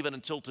Jesus and even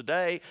until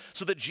today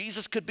so that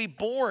Jesus could be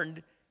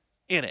born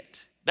in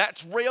it.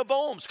 That's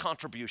Rehoboam's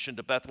contribution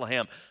to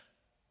Bethlehem.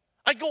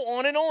 I go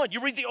on and on.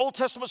 You read the Old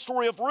Testament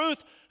story of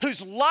Ruth,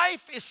 whose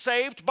life is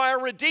saved by a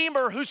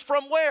Redeemer who's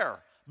from where?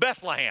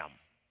 Bethlehem.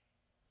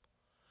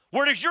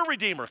 Where does your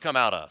Redeemer come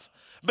out of?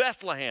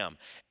 Bethlehem.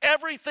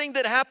 Everything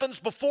that happens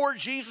before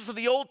Jesus in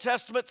the Old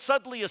Testament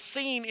suddenly is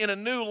seen in a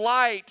new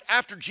light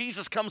after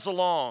Jesus comes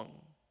along.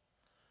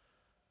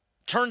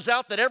 Turns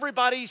out that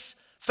everybody's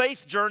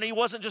faith journey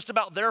wasn't just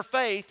about their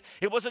faith.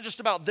 It wasn't just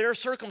about their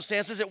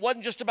circumstances. It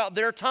wasn't just about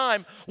their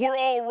time. We're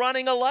all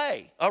running a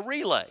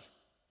relay.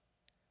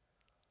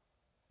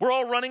 We're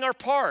all running our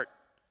part.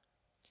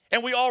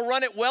 And we all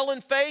run it well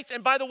in faith.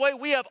 And by the way,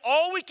 we have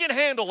all we can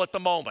handle at the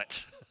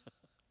moment.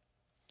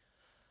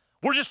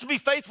 We're just to be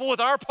faithful with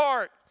our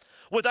part,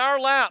 with our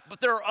lap.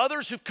 But there are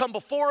others who've come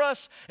before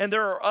us, and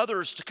there are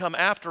others to come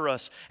after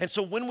us. And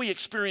so when we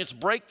experience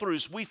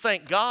breakthroughs, we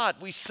thank God,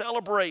 we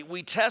celebrate,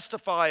 we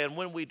testify, and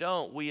when we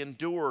don't, we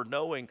endure,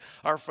 knowing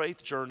our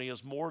faith journey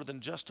is more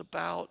than just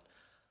about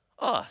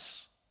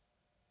us.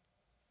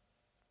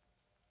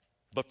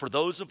 But for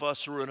those of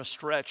us who are in a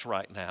stretch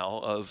right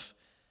now of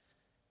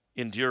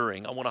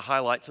enduring, I want to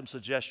highlight some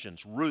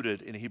suggestions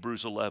rooted in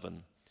Hebrews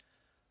 11.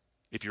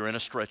 If you're in a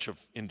stretch of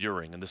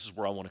enduring, and this is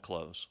where I want to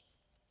close.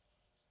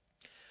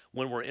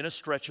 When we're in a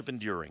stretch of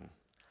enduring,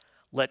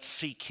 let's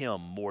seek Him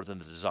more than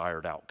the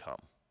desired outcome.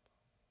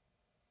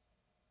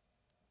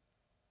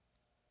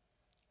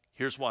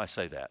 Here's why I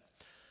say that.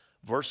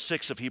 Verse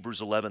 6 of Hebrews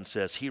 11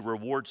 says, He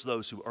rewards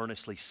those who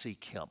earnestly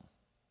seek Him.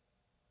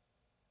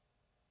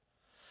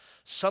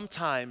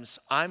 Sometimes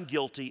I'm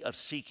guilty of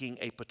seeking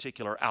a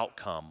particular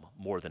outcome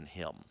more than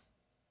Him.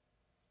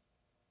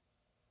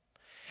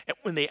 And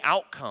when the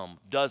outcome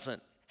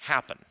doesn't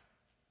happen,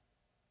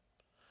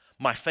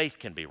 my faith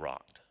can be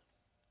rocked.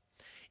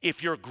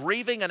 If you're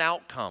grieving an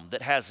outcome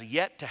that has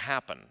yet to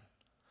happen,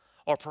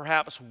 or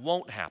perhaps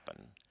won't happen,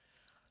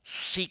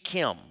 seek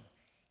Him.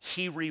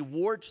 He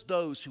rewards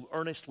those who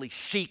earnestly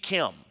seek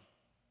Him.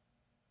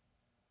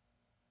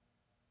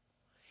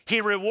 He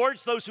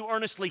rewards those who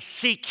earnestly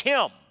seek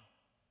Him,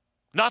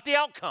 not the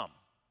outcome.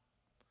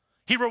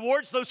 He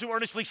rewards those who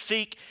earnestly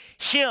seek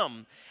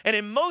Him. And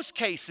in most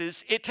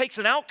cases, it takes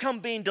an outcome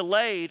being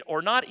delayed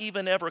or not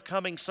even ever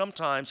coming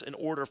sometimes in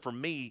order for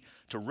me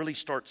to really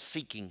start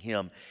seeking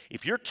Him.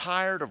 If you're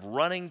tired of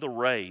running the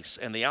race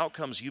and the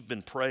outcomes you've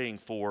been praying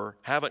for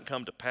haven't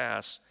come to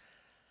pass,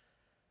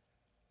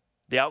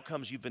 the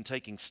outcomes you've been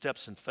taking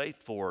steps in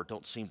faith for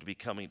don't seem to be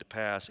coming to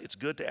pass, it's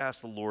good to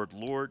ask the Lord,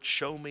 Lord,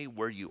 show me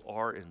where You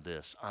are in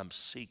this. I'm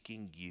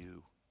seeking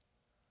You.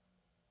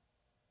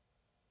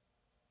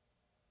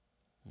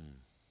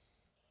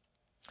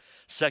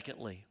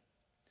 Secondly,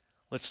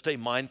 let's stay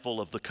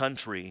mindful of the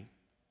country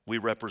we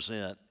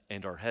represent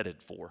and are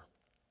headed for.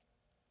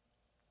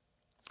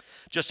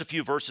 Just a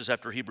few verses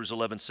after Hebrews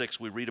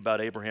 11:6, we read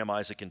about Abraham,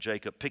 Isaac, and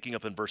Jacob. Picking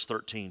up in verse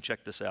 13,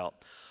 check this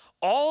out.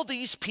 All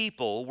these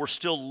people were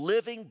still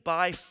living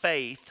by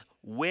faith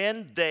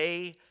when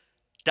they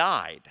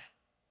died.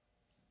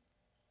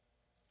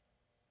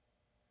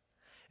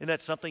 And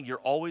that's something you're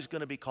always going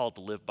to be called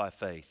to live by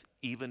faith,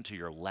 even to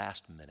your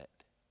last minute.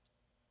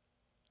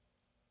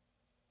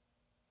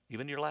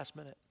 Even your last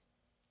minute.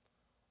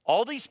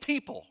 All these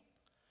people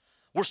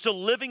were still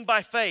living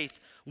by faith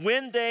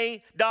when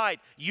they died.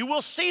 You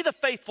will see the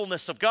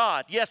faithfulness of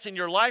God, yes, in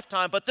your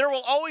lifetime, but there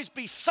will always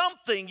be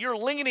something you're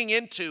leaning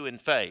into in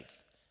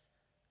faith,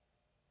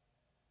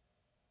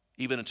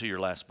 even until your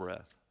last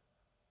breath.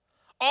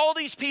 All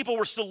these people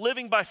were still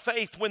living by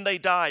faith when they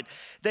died.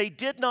 They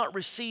did not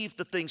receive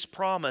the things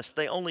promised.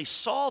 They only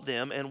saw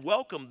them and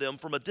welcomed them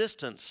from a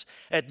distance,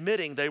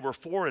 admitting they were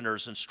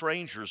foreigners and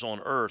strangers on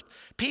earth.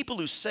 People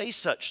who say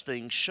such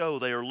things show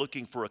they are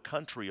looking for a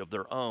country of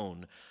their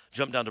own.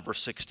 Jump down to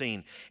verse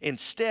 16.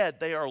 Instead,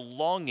 they are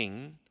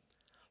longing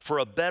for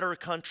a better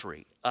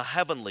country, a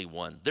heavenly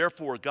one.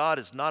 Therefore, God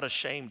is not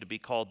ashamed to be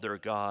called their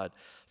God,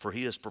 for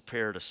he has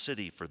prepared a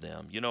city for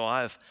them. You know,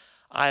 I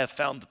have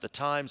found that the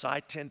times I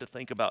tend to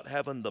think about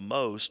heaven the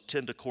most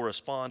tend to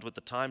correspond with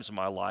the times in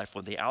my life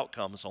when the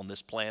outcomes on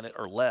this planet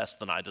are less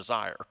than I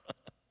desire.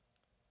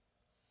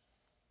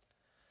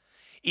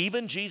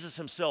 Even Jesus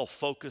himself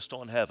focused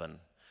on heaven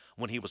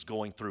when he was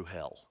going through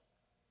hell.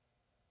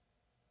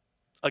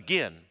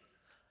 Again,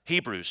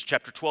 Hebrews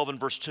chapter 12 and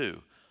verse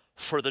 2,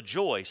 for the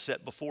joy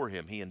set before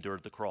him, he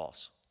endured the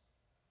cross,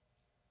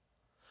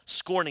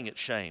 scorning its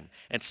shame,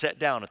 and sat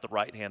down at the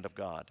right hand of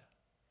God.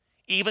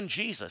 Even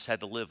Jesus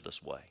had to live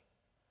this way,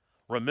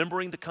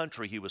 remembering the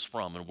country he was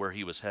from and where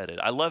he was headed.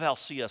 I love how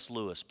C.S.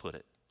 Lewis put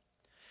it.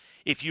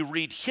 If you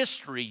read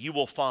history, you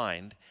will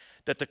find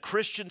that the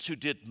Christians who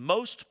did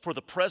most for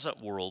the present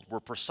world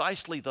were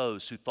precisely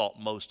those who thought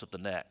most of the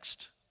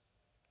next.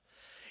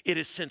 It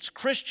is since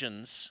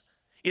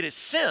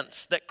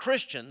that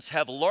Christians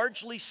have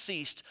largely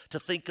ceased to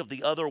think of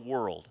the other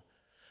world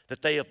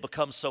that they have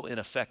become so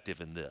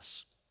ineffective in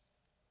this.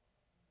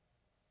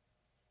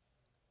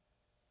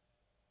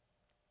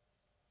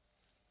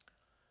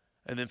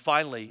 And then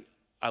finally,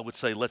 I would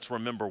say, let's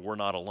remember we're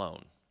not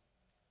alone.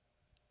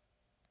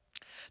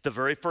 The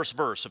very first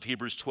verse of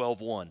Hebrews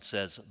 12:1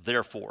 says,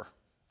 therefore,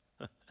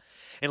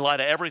 in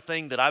light of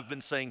everything that I've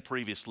been saying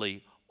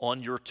previously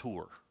on your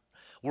tour,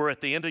 we're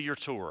at the end of your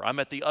tour. I'm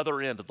at the other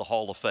end of the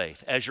Hall of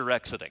Faith as you're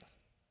exiting.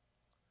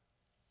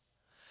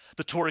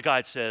 The tour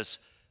guide says,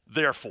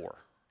 therefore.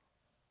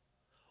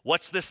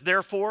 What's this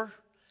therefore?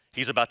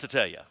 He's about to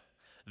tell you.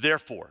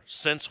 Therefore,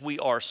 since we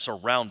are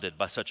surrounded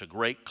by such a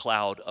great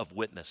cloud of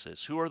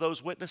witnesses. Who are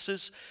those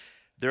witnesses?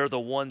 They're the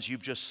ones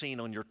you've just seen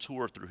on your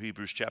tour through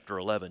Hebrews chapter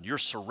 11. You're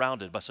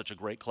surrounded by such a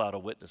great cloud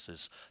of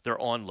witnesses. They're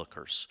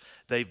onlookers.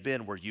 They've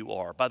been where you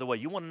are. By the way,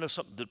 you want to know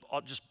something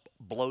that just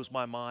blows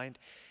my mind?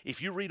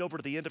 If you read over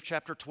to the end of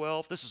chapter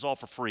 12, this is all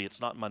for free. It's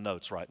not in my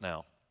notes right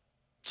now.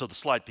 So the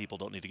slide people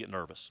don't need to get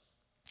nervous.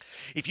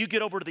 If you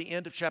get over to the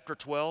end of chapter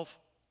 12,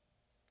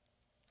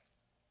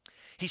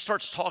 he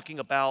starts talking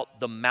about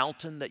the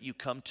mountain that you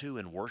come to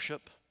in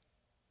worship.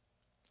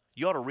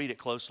 You ought to read it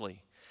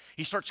closely.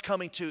 He starts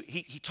coming to,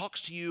 he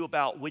talks to you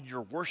about when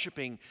you're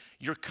worshiping,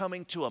 you're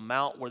coming to a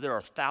mount where there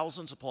are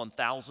thousands upon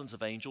thousands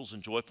of angels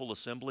in joyful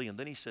assembly. And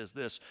then he says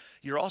this,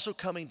 you're also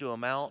coming to a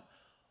mount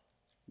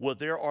where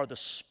there are the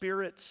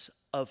spirits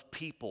of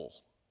people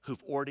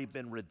who've already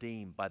been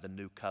redeemed by the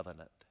new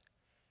covenant.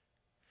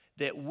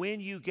 That when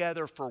you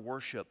gather for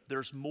worship,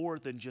 there's more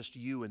than just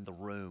you in the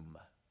room.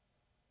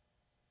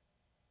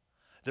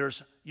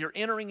 You're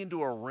entering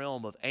into a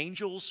realm of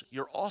angels.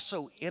 You're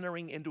also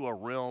entering into a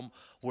realm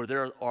where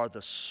there are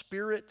the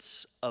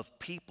spirits of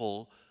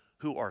people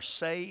who are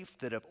saved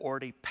that have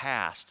already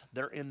passed.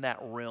 They're in that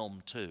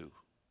realm too.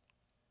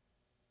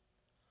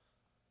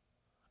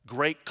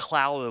 Great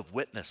cloud of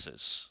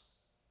witnesses.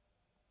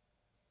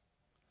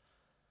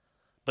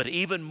 But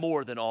even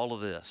more than all of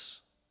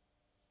this,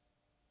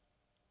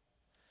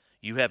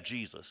 you have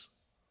Jesus,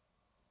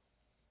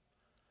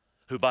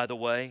 who, by the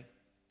way,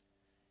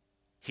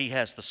 he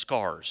has the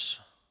scars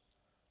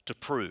to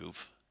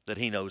prove that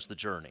he knows the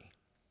journey.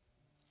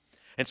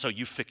 And so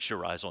you fix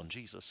your eyes on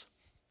Jesus.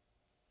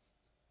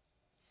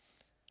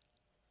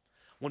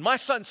 When my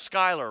son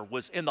Skylar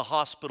was in the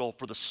hospital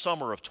for the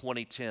summer of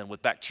 2010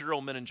 with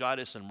bacterial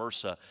meningitis and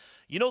MRSA,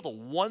 you know the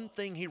one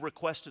thing he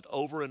requested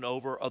over and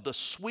over, of the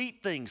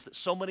sweet things that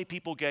so many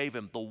people gave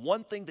him, the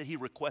one thing that he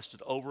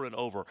requested over and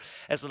over,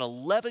 as an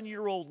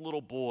 11-year-old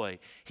little boy,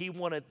 he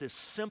wanted this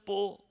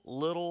simple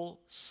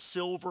little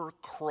silver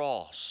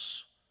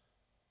cross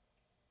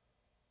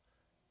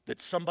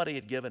that somebody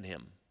had given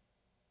him.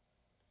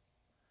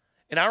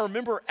 And I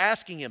remember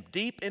asking him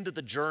deep into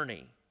the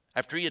journey,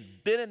 after he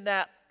had been in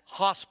that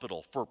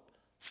hospital for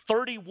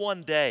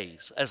 31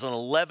 days as an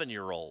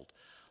 11-year-old,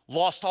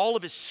 lost all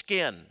of his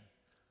skin,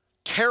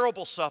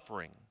 terrible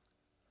suffering,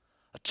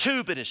 a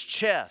tube in his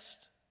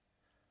chest.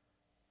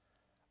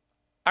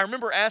 I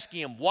remember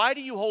asking him, why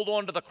do you hold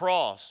on to the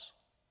cross?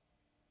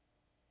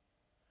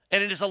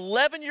 And in his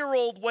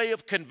 11-year-old way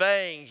of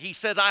conveying, he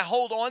said, I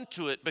hold on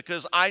to it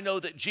because I know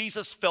that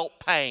Jesus felt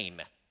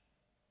pain.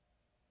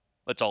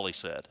 That's all he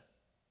said.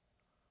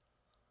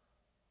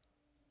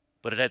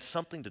 But it had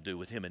something to do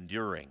with him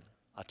enduring.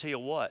 I'll tell you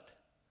what,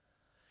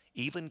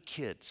 even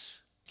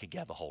kids can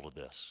grab a hold of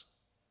this.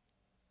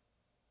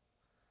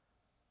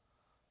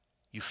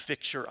 You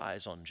fix your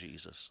eyes on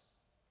Jesus.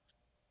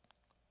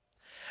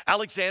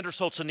 Alexander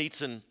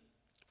Solzhenitsyn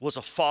was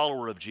a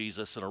follower of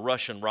Jesus and a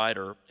Russian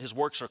writer. His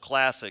works are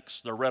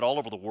classics. They're read all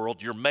over the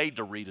world. You're made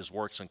to read his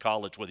works in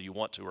college whether you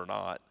want to or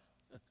not.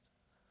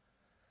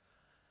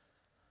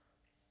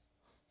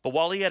 But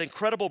while he had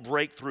incredible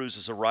breakthroughs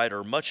as a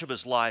writer, much of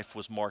his life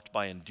was marked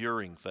by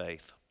enduring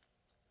faith.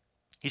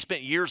 He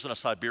spent years in a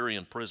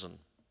Siberian prison.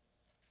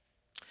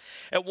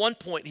 At one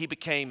point, he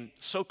became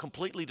so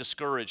completely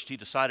discouraged, he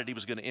decided he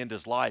was going to end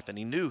his life, and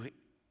he knew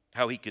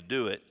how he could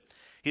do it.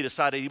 He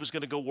decided he was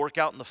going to go work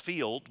out in the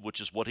field,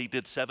 which is what he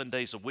did 7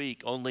 days a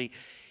week, only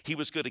he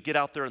was going to get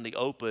out there in the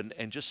open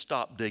and just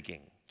stop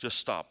digging, just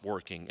stop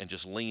working, and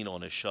just lean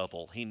on his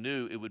shovel. He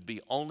knew it would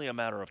be only a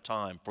matter of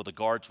time before the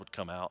guards would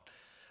come out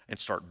and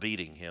start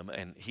beating him,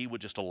 and he would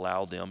just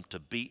allow them to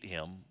beat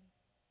him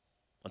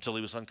until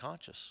he was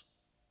unconscious.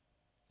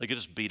 They could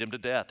just beat him to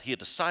death. He had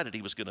decided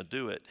he was going to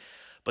do it,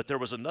 but there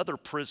was another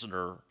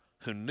prisoner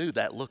who knew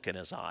that look in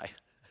his eye.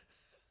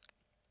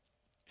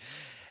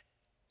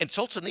 And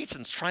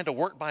Solzhenitsyn's trying to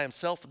work by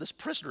himself, and this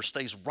prisoner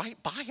stays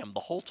right by him the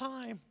whole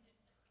time.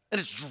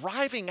 And it's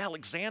driving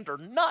Alexander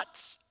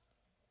nuts.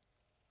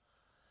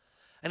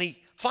 And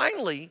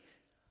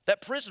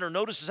that prisoner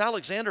notices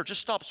Alexander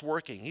just stops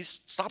working. He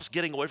stops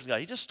getting away from the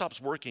guy. He just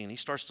stops working, and he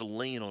starts to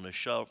lean on his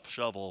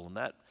shovel. And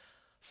that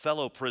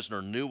fellow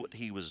prisoner knew what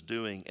he was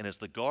doing. And as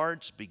the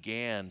guards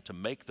began to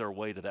make their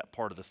way to that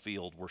part of the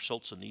field where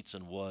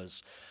Solzhenitsyn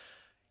was,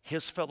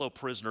 his fellow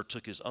prisoner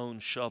took his own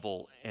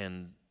shovel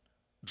and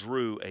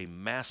drew a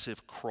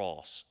massive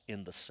cross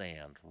in the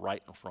sand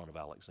right in front of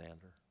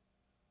Alexander.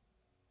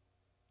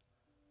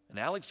 And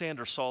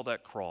Alexander saw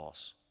that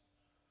cross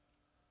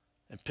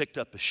and picked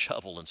up his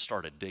shovel and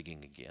started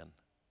digging again.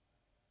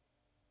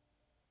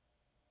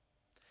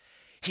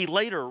 He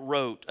later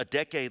wrote, a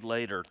decade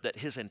later, that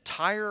his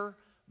entire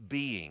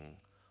being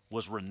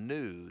was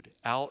renewed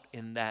out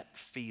in that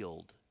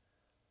field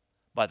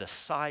by the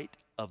sight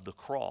of the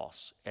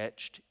cross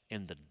etched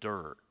in the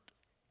dirt.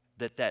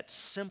 That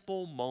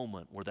simple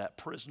moment where that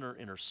prisoner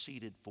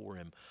interceded for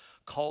him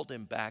called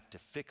him back to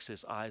fix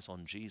his eyes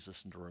on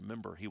Jesus and to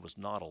remember he was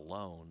not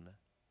alone.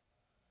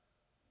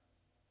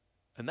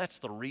 And that's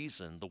the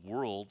reason the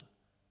world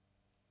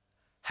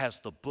has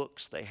the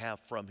books they have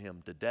from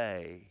him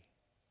today,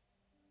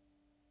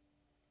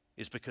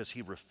 is because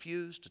he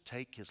refused to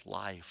take his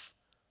life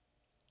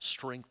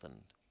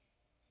strengthened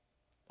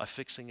by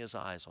fixing his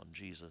eyes on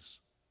Jesus.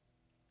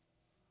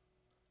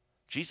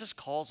 Jesus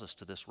calls us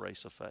to this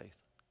race of faith.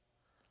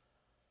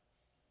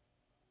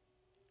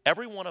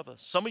 Every one of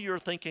us. Some of you are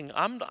thinking,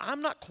 I'm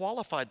not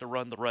qualified to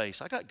run the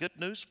race. I got good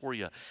news for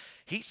you.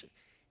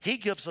 He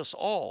gives us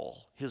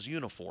all his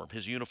uniform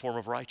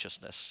of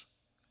righteousness.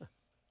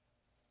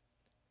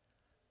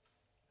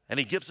 And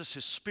he gives us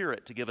his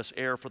Spirit to give us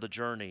air for the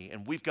journey.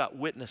 And we've got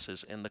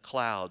witnesses in the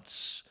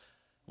clouds.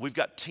 We've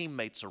got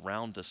teammates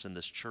around us in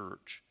this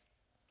church.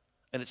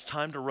 And it's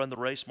time to run the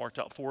race marked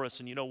out for us.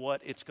 And you know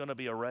what? It's going to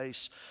be a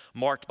race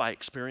marked by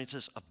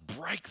experiences of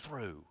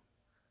breakthrough.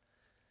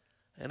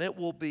 And it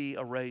will be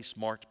a race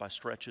marked by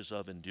stretches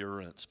of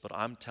endurance. But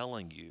I'm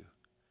telling you,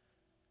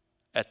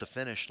 at the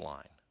finish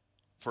line,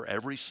 for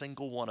every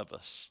single one of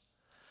us,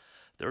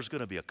 there's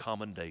going to be a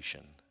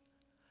commendation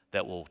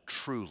that will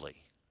truly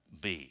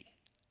be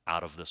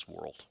out of this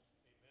world.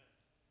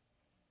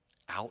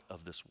 Out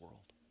of this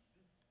world.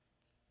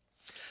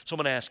 So I'm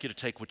going to ask you to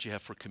take what you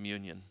have for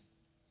communion.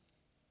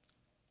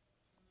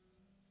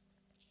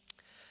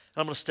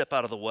 I'm going to step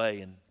out of the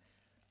way, and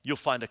you'll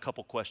find a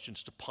couple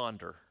questions to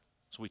ponder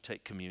as we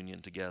take communion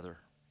together.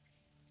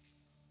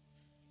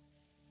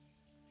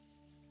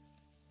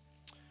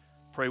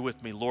 Pray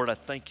with me. Lord, I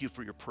thank you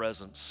for your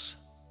presence.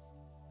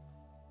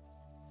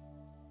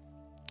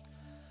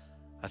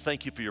 I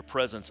thank you for your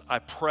presence. I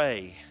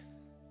pray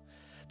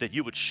that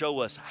you would show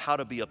us how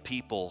to be a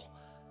people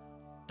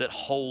that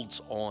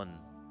holds on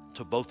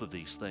to both of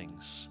these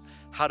things,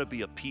 how to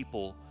be a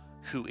people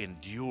who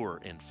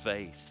endure in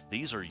faith.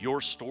 These are your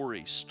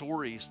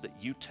stories that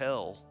you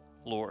tell,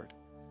 Lord,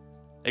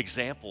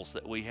 examples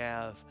that we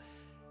have.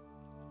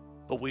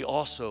 But we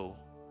also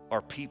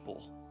are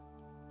people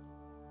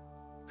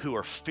who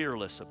are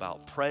fearless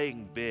about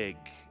praying big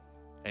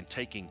and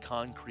taking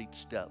concrete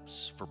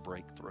steps for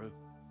breakthrough.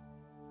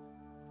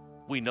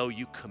 We know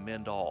you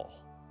commend all,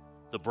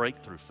 the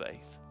breakthrough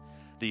faith,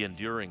 the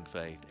enduring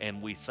faith, and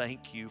we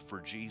thank you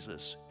for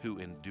Jesus who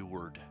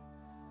endured.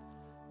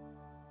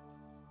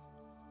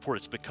 For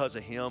it's because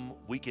of him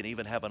we can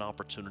even have an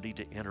opportunity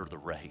to enter the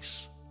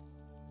race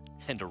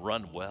and to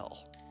run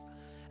well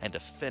and to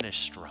finish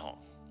strong.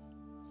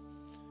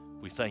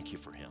 We thank you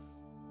for him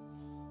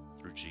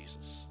through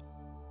Jesus.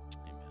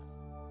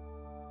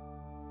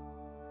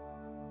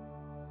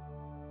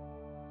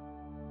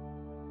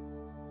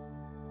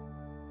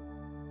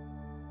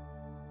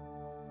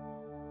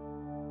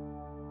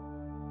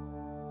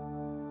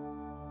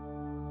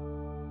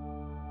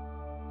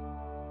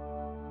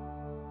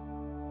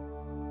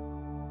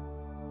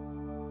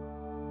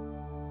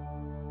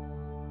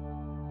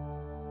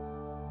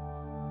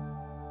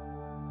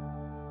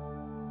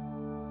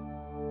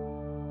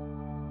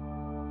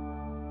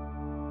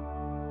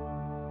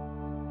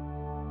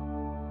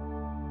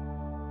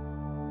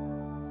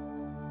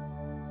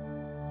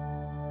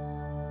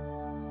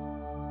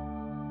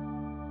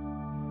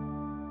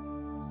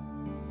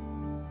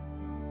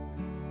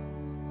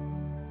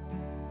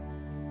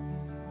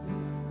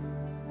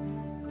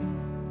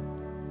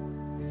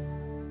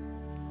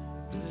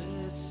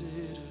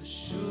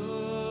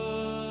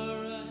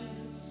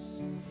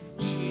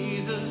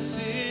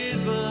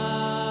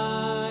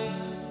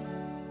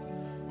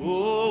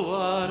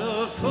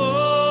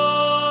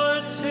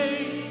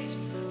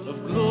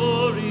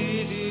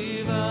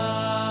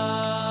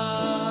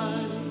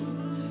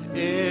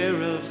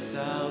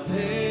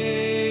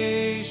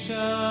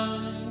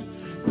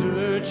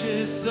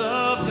 purchase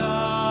of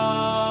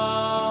God,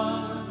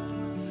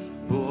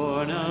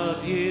 born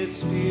of His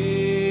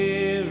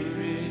Spirit,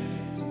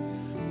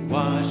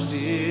 washed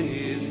in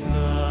His blood.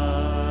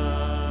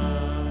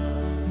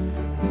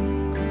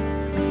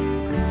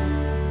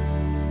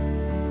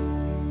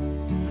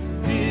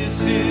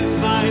 This is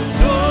my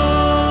story,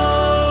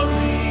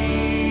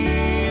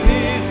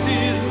 this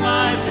is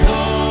my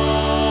song,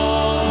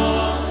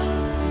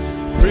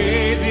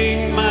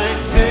 praising my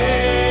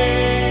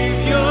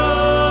Savior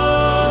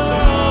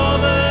all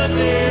the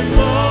day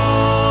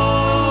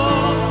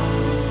long.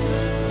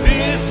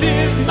 This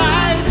is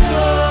my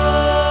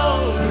story,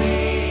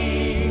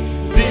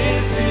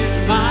 this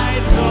is my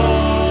song,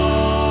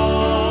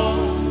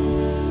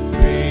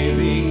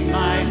 praising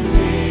my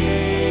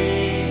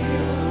Savior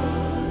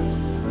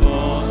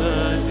all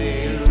the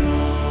day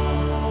long.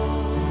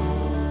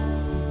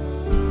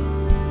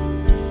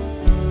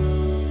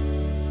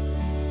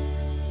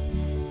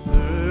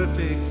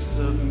 Perfect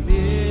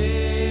submission,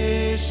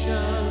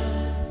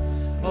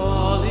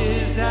 all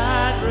is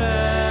at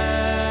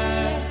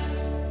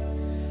rest.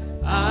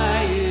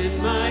 I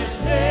in my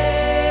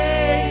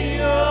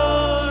Savior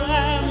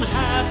am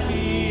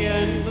happy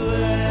and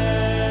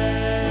blessed,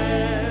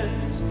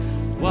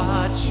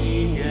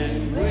 watching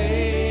and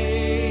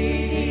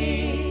waiting,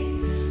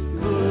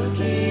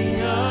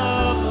 looking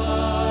above,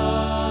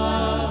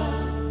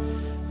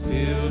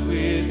 filled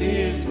with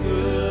His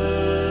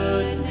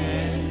goodness,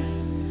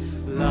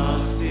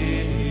 lost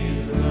in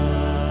His love.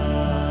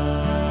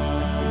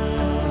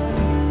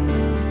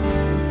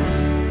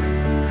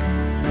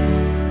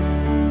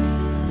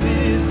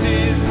 This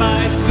is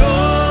my story,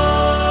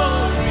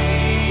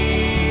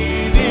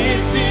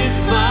 this is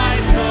my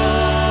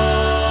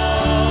song,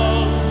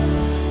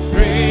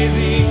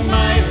 praising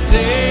my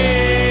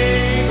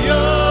Savior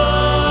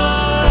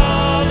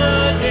all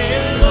the day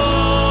long.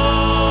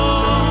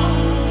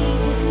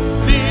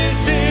 This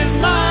is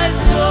my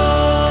story,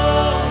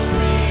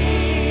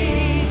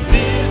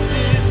 this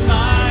is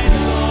my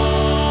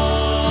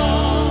song,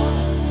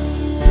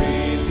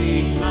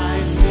 praising my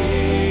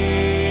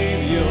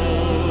Savior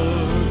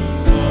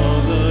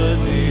all the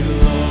day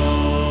long.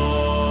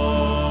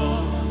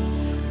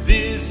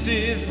 This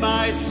is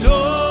my story,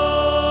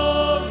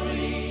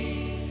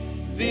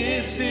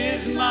 this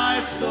is my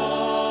song,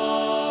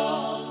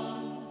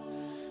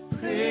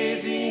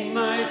 praising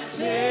my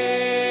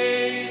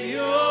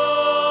Savior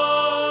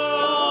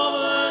all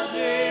the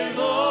day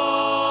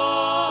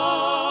long.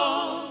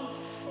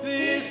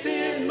 This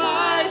is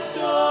my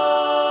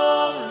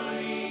story,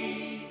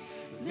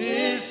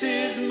 this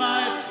is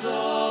my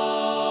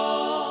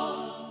song,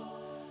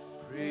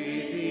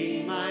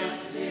 praising my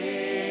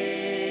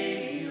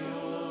Savior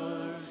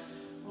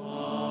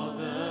all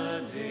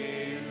the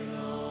day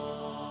long.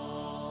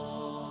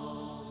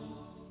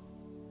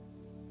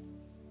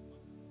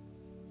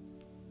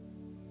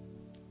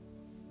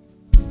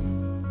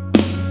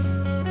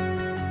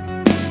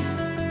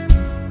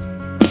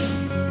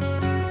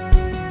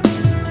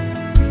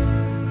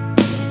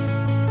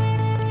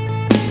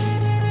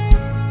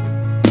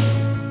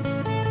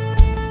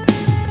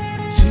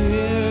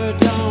 Tear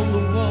down the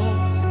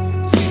walls,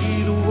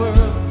 see the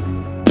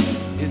world.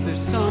 Is there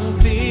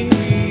something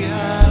we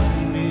have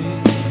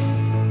missed?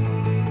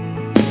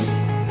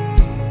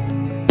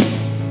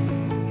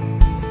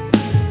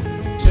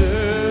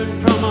 Turn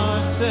from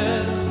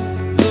ourselves,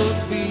 look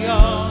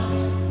beyond.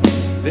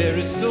 There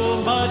is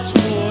so much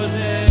more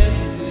than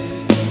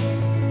this.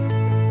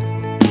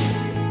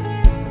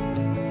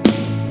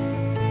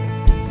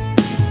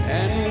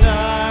 And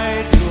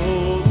I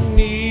don't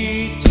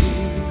need to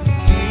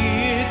see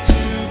it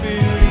to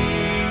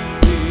believe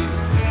it.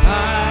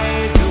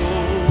 I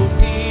don't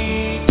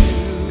need to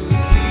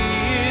see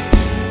it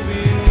to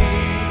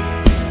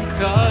believe.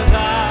 'Cause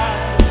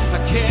I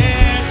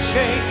can't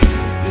shake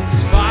this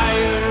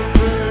fire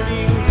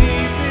burning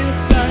deep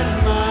inside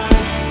my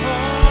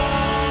heart.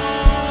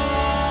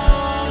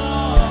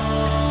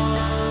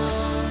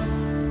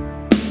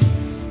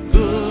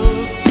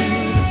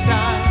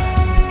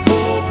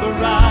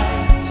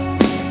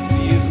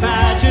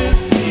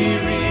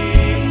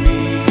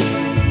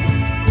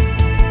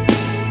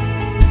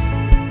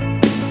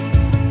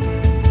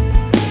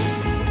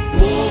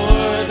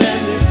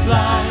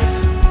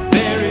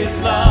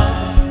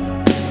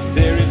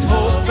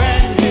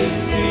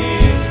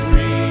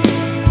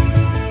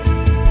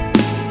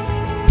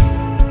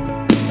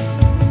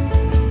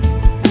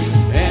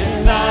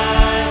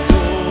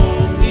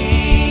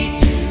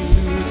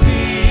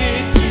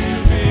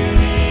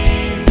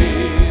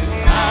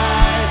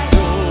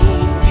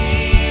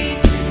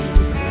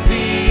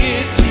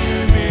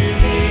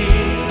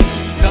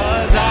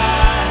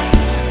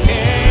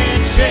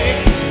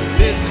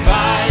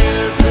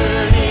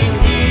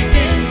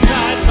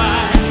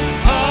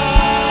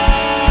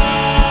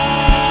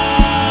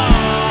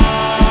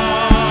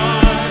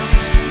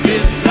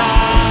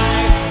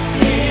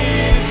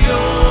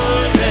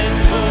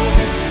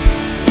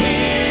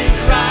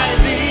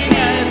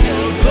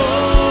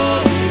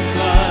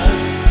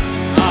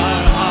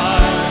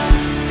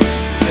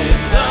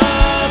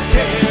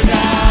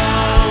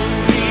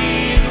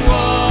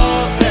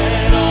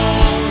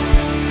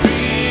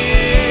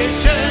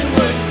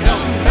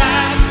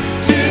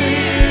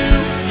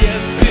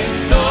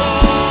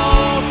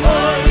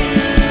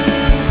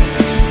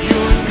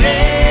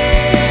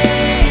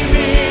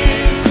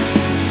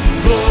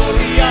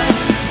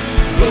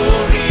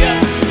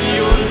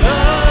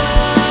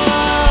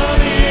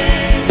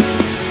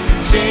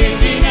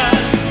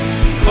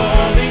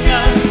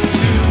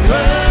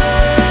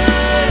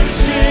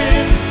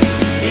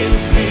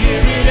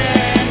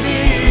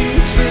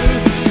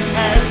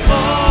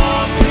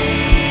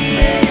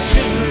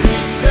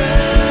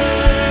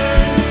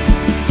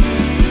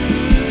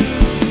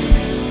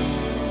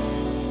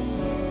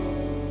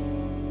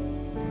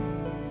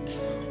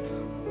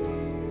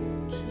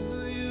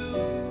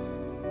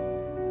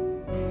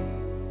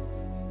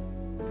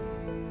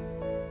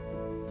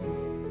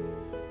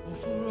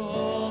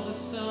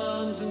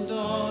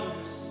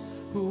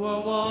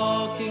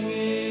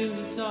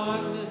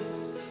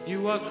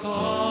 You are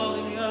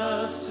calling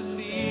us to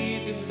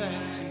lead them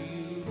back to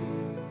you.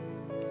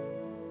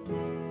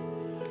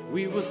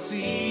 We will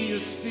see your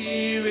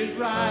Spirit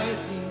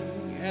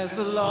rising as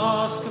the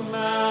lost come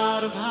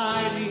out of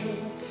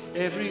hiding.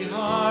 Every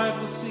heart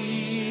will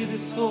see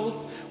this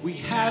hope we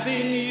have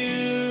in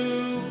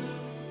you.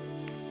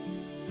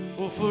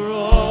 Oh, for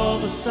all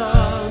the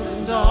sons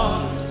and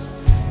daughters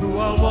who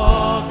are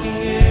walking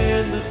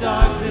in the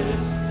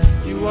darkness,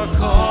 you are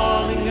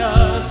calling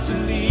us to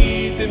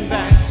lead them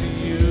back to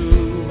you.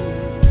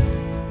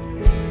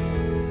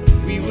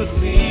 We will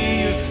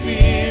see your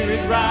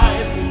Spirit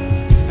rising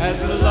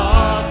as the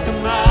lost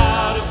come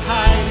out of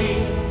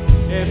hiding.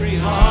 Every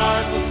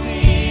heart will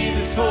see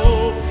this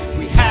hope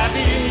we have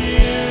in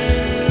you.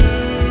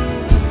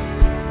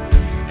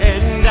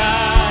 And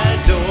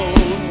I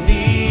don't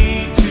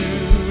need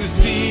to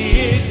see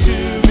it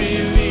to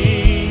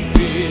believe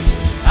it.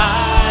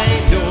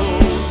 I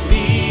don't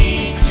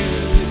need to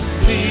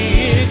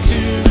see it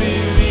to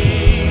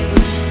believe.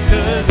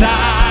 'Cause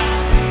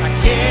I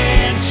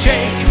can't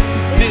shake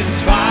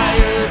this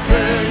fire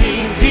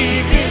burning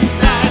deep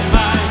inside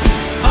my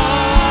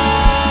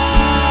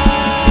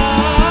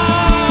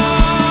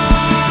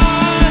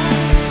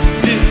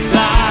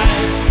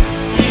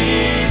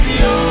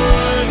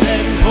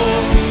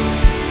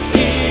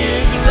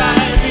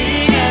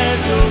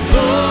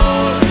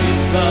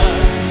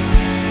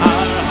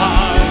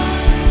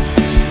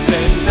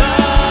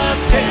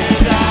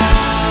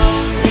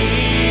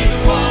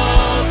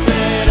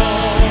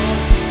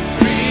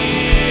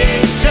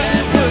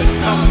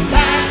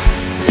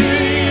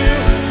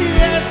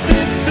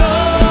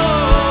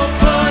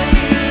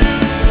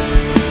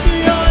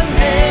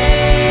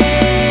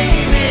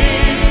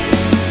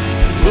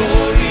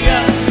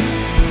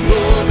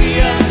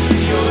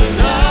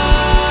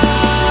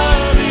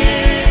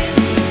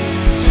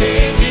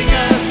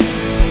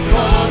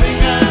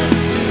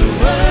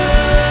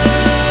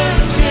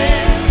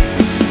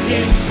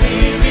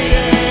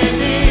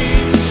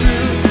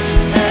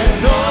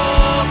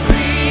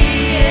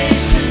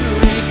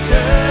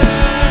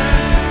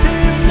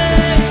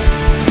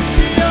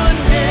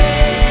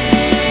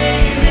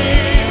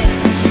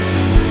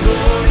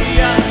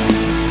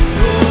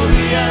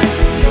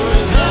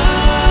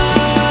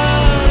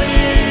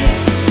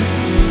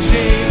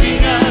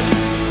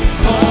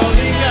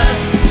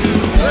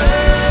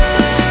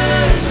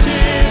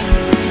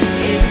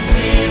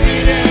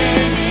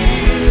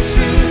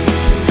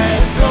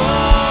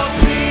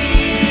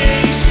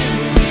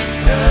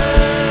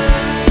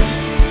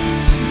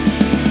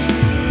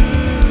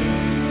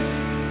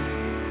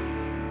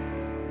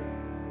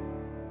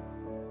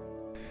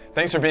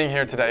Thanks for being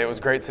here today. It was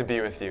great to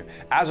be with you.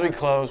 As we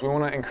close, we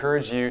want to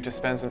encourage you to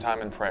spend some time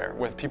in prayer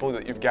with people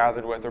that you've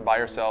gathered with or by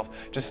yourself,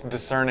 just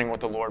discerning what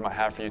the Lord might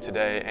have for you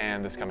today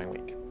and this coming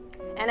week.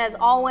 And as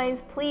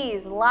always,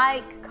 please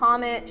like,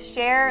 comment,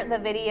 share the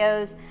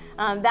videos.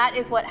 That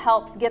is what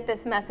helps get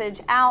this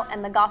message out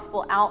and the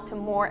gospel out to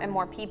more and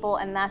more people,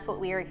 and that's what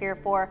we are here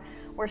for.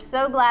 We're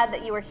so glad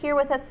that you are here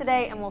with us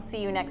today, and we'll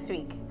see you next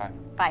week. Bye.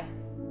 Bye.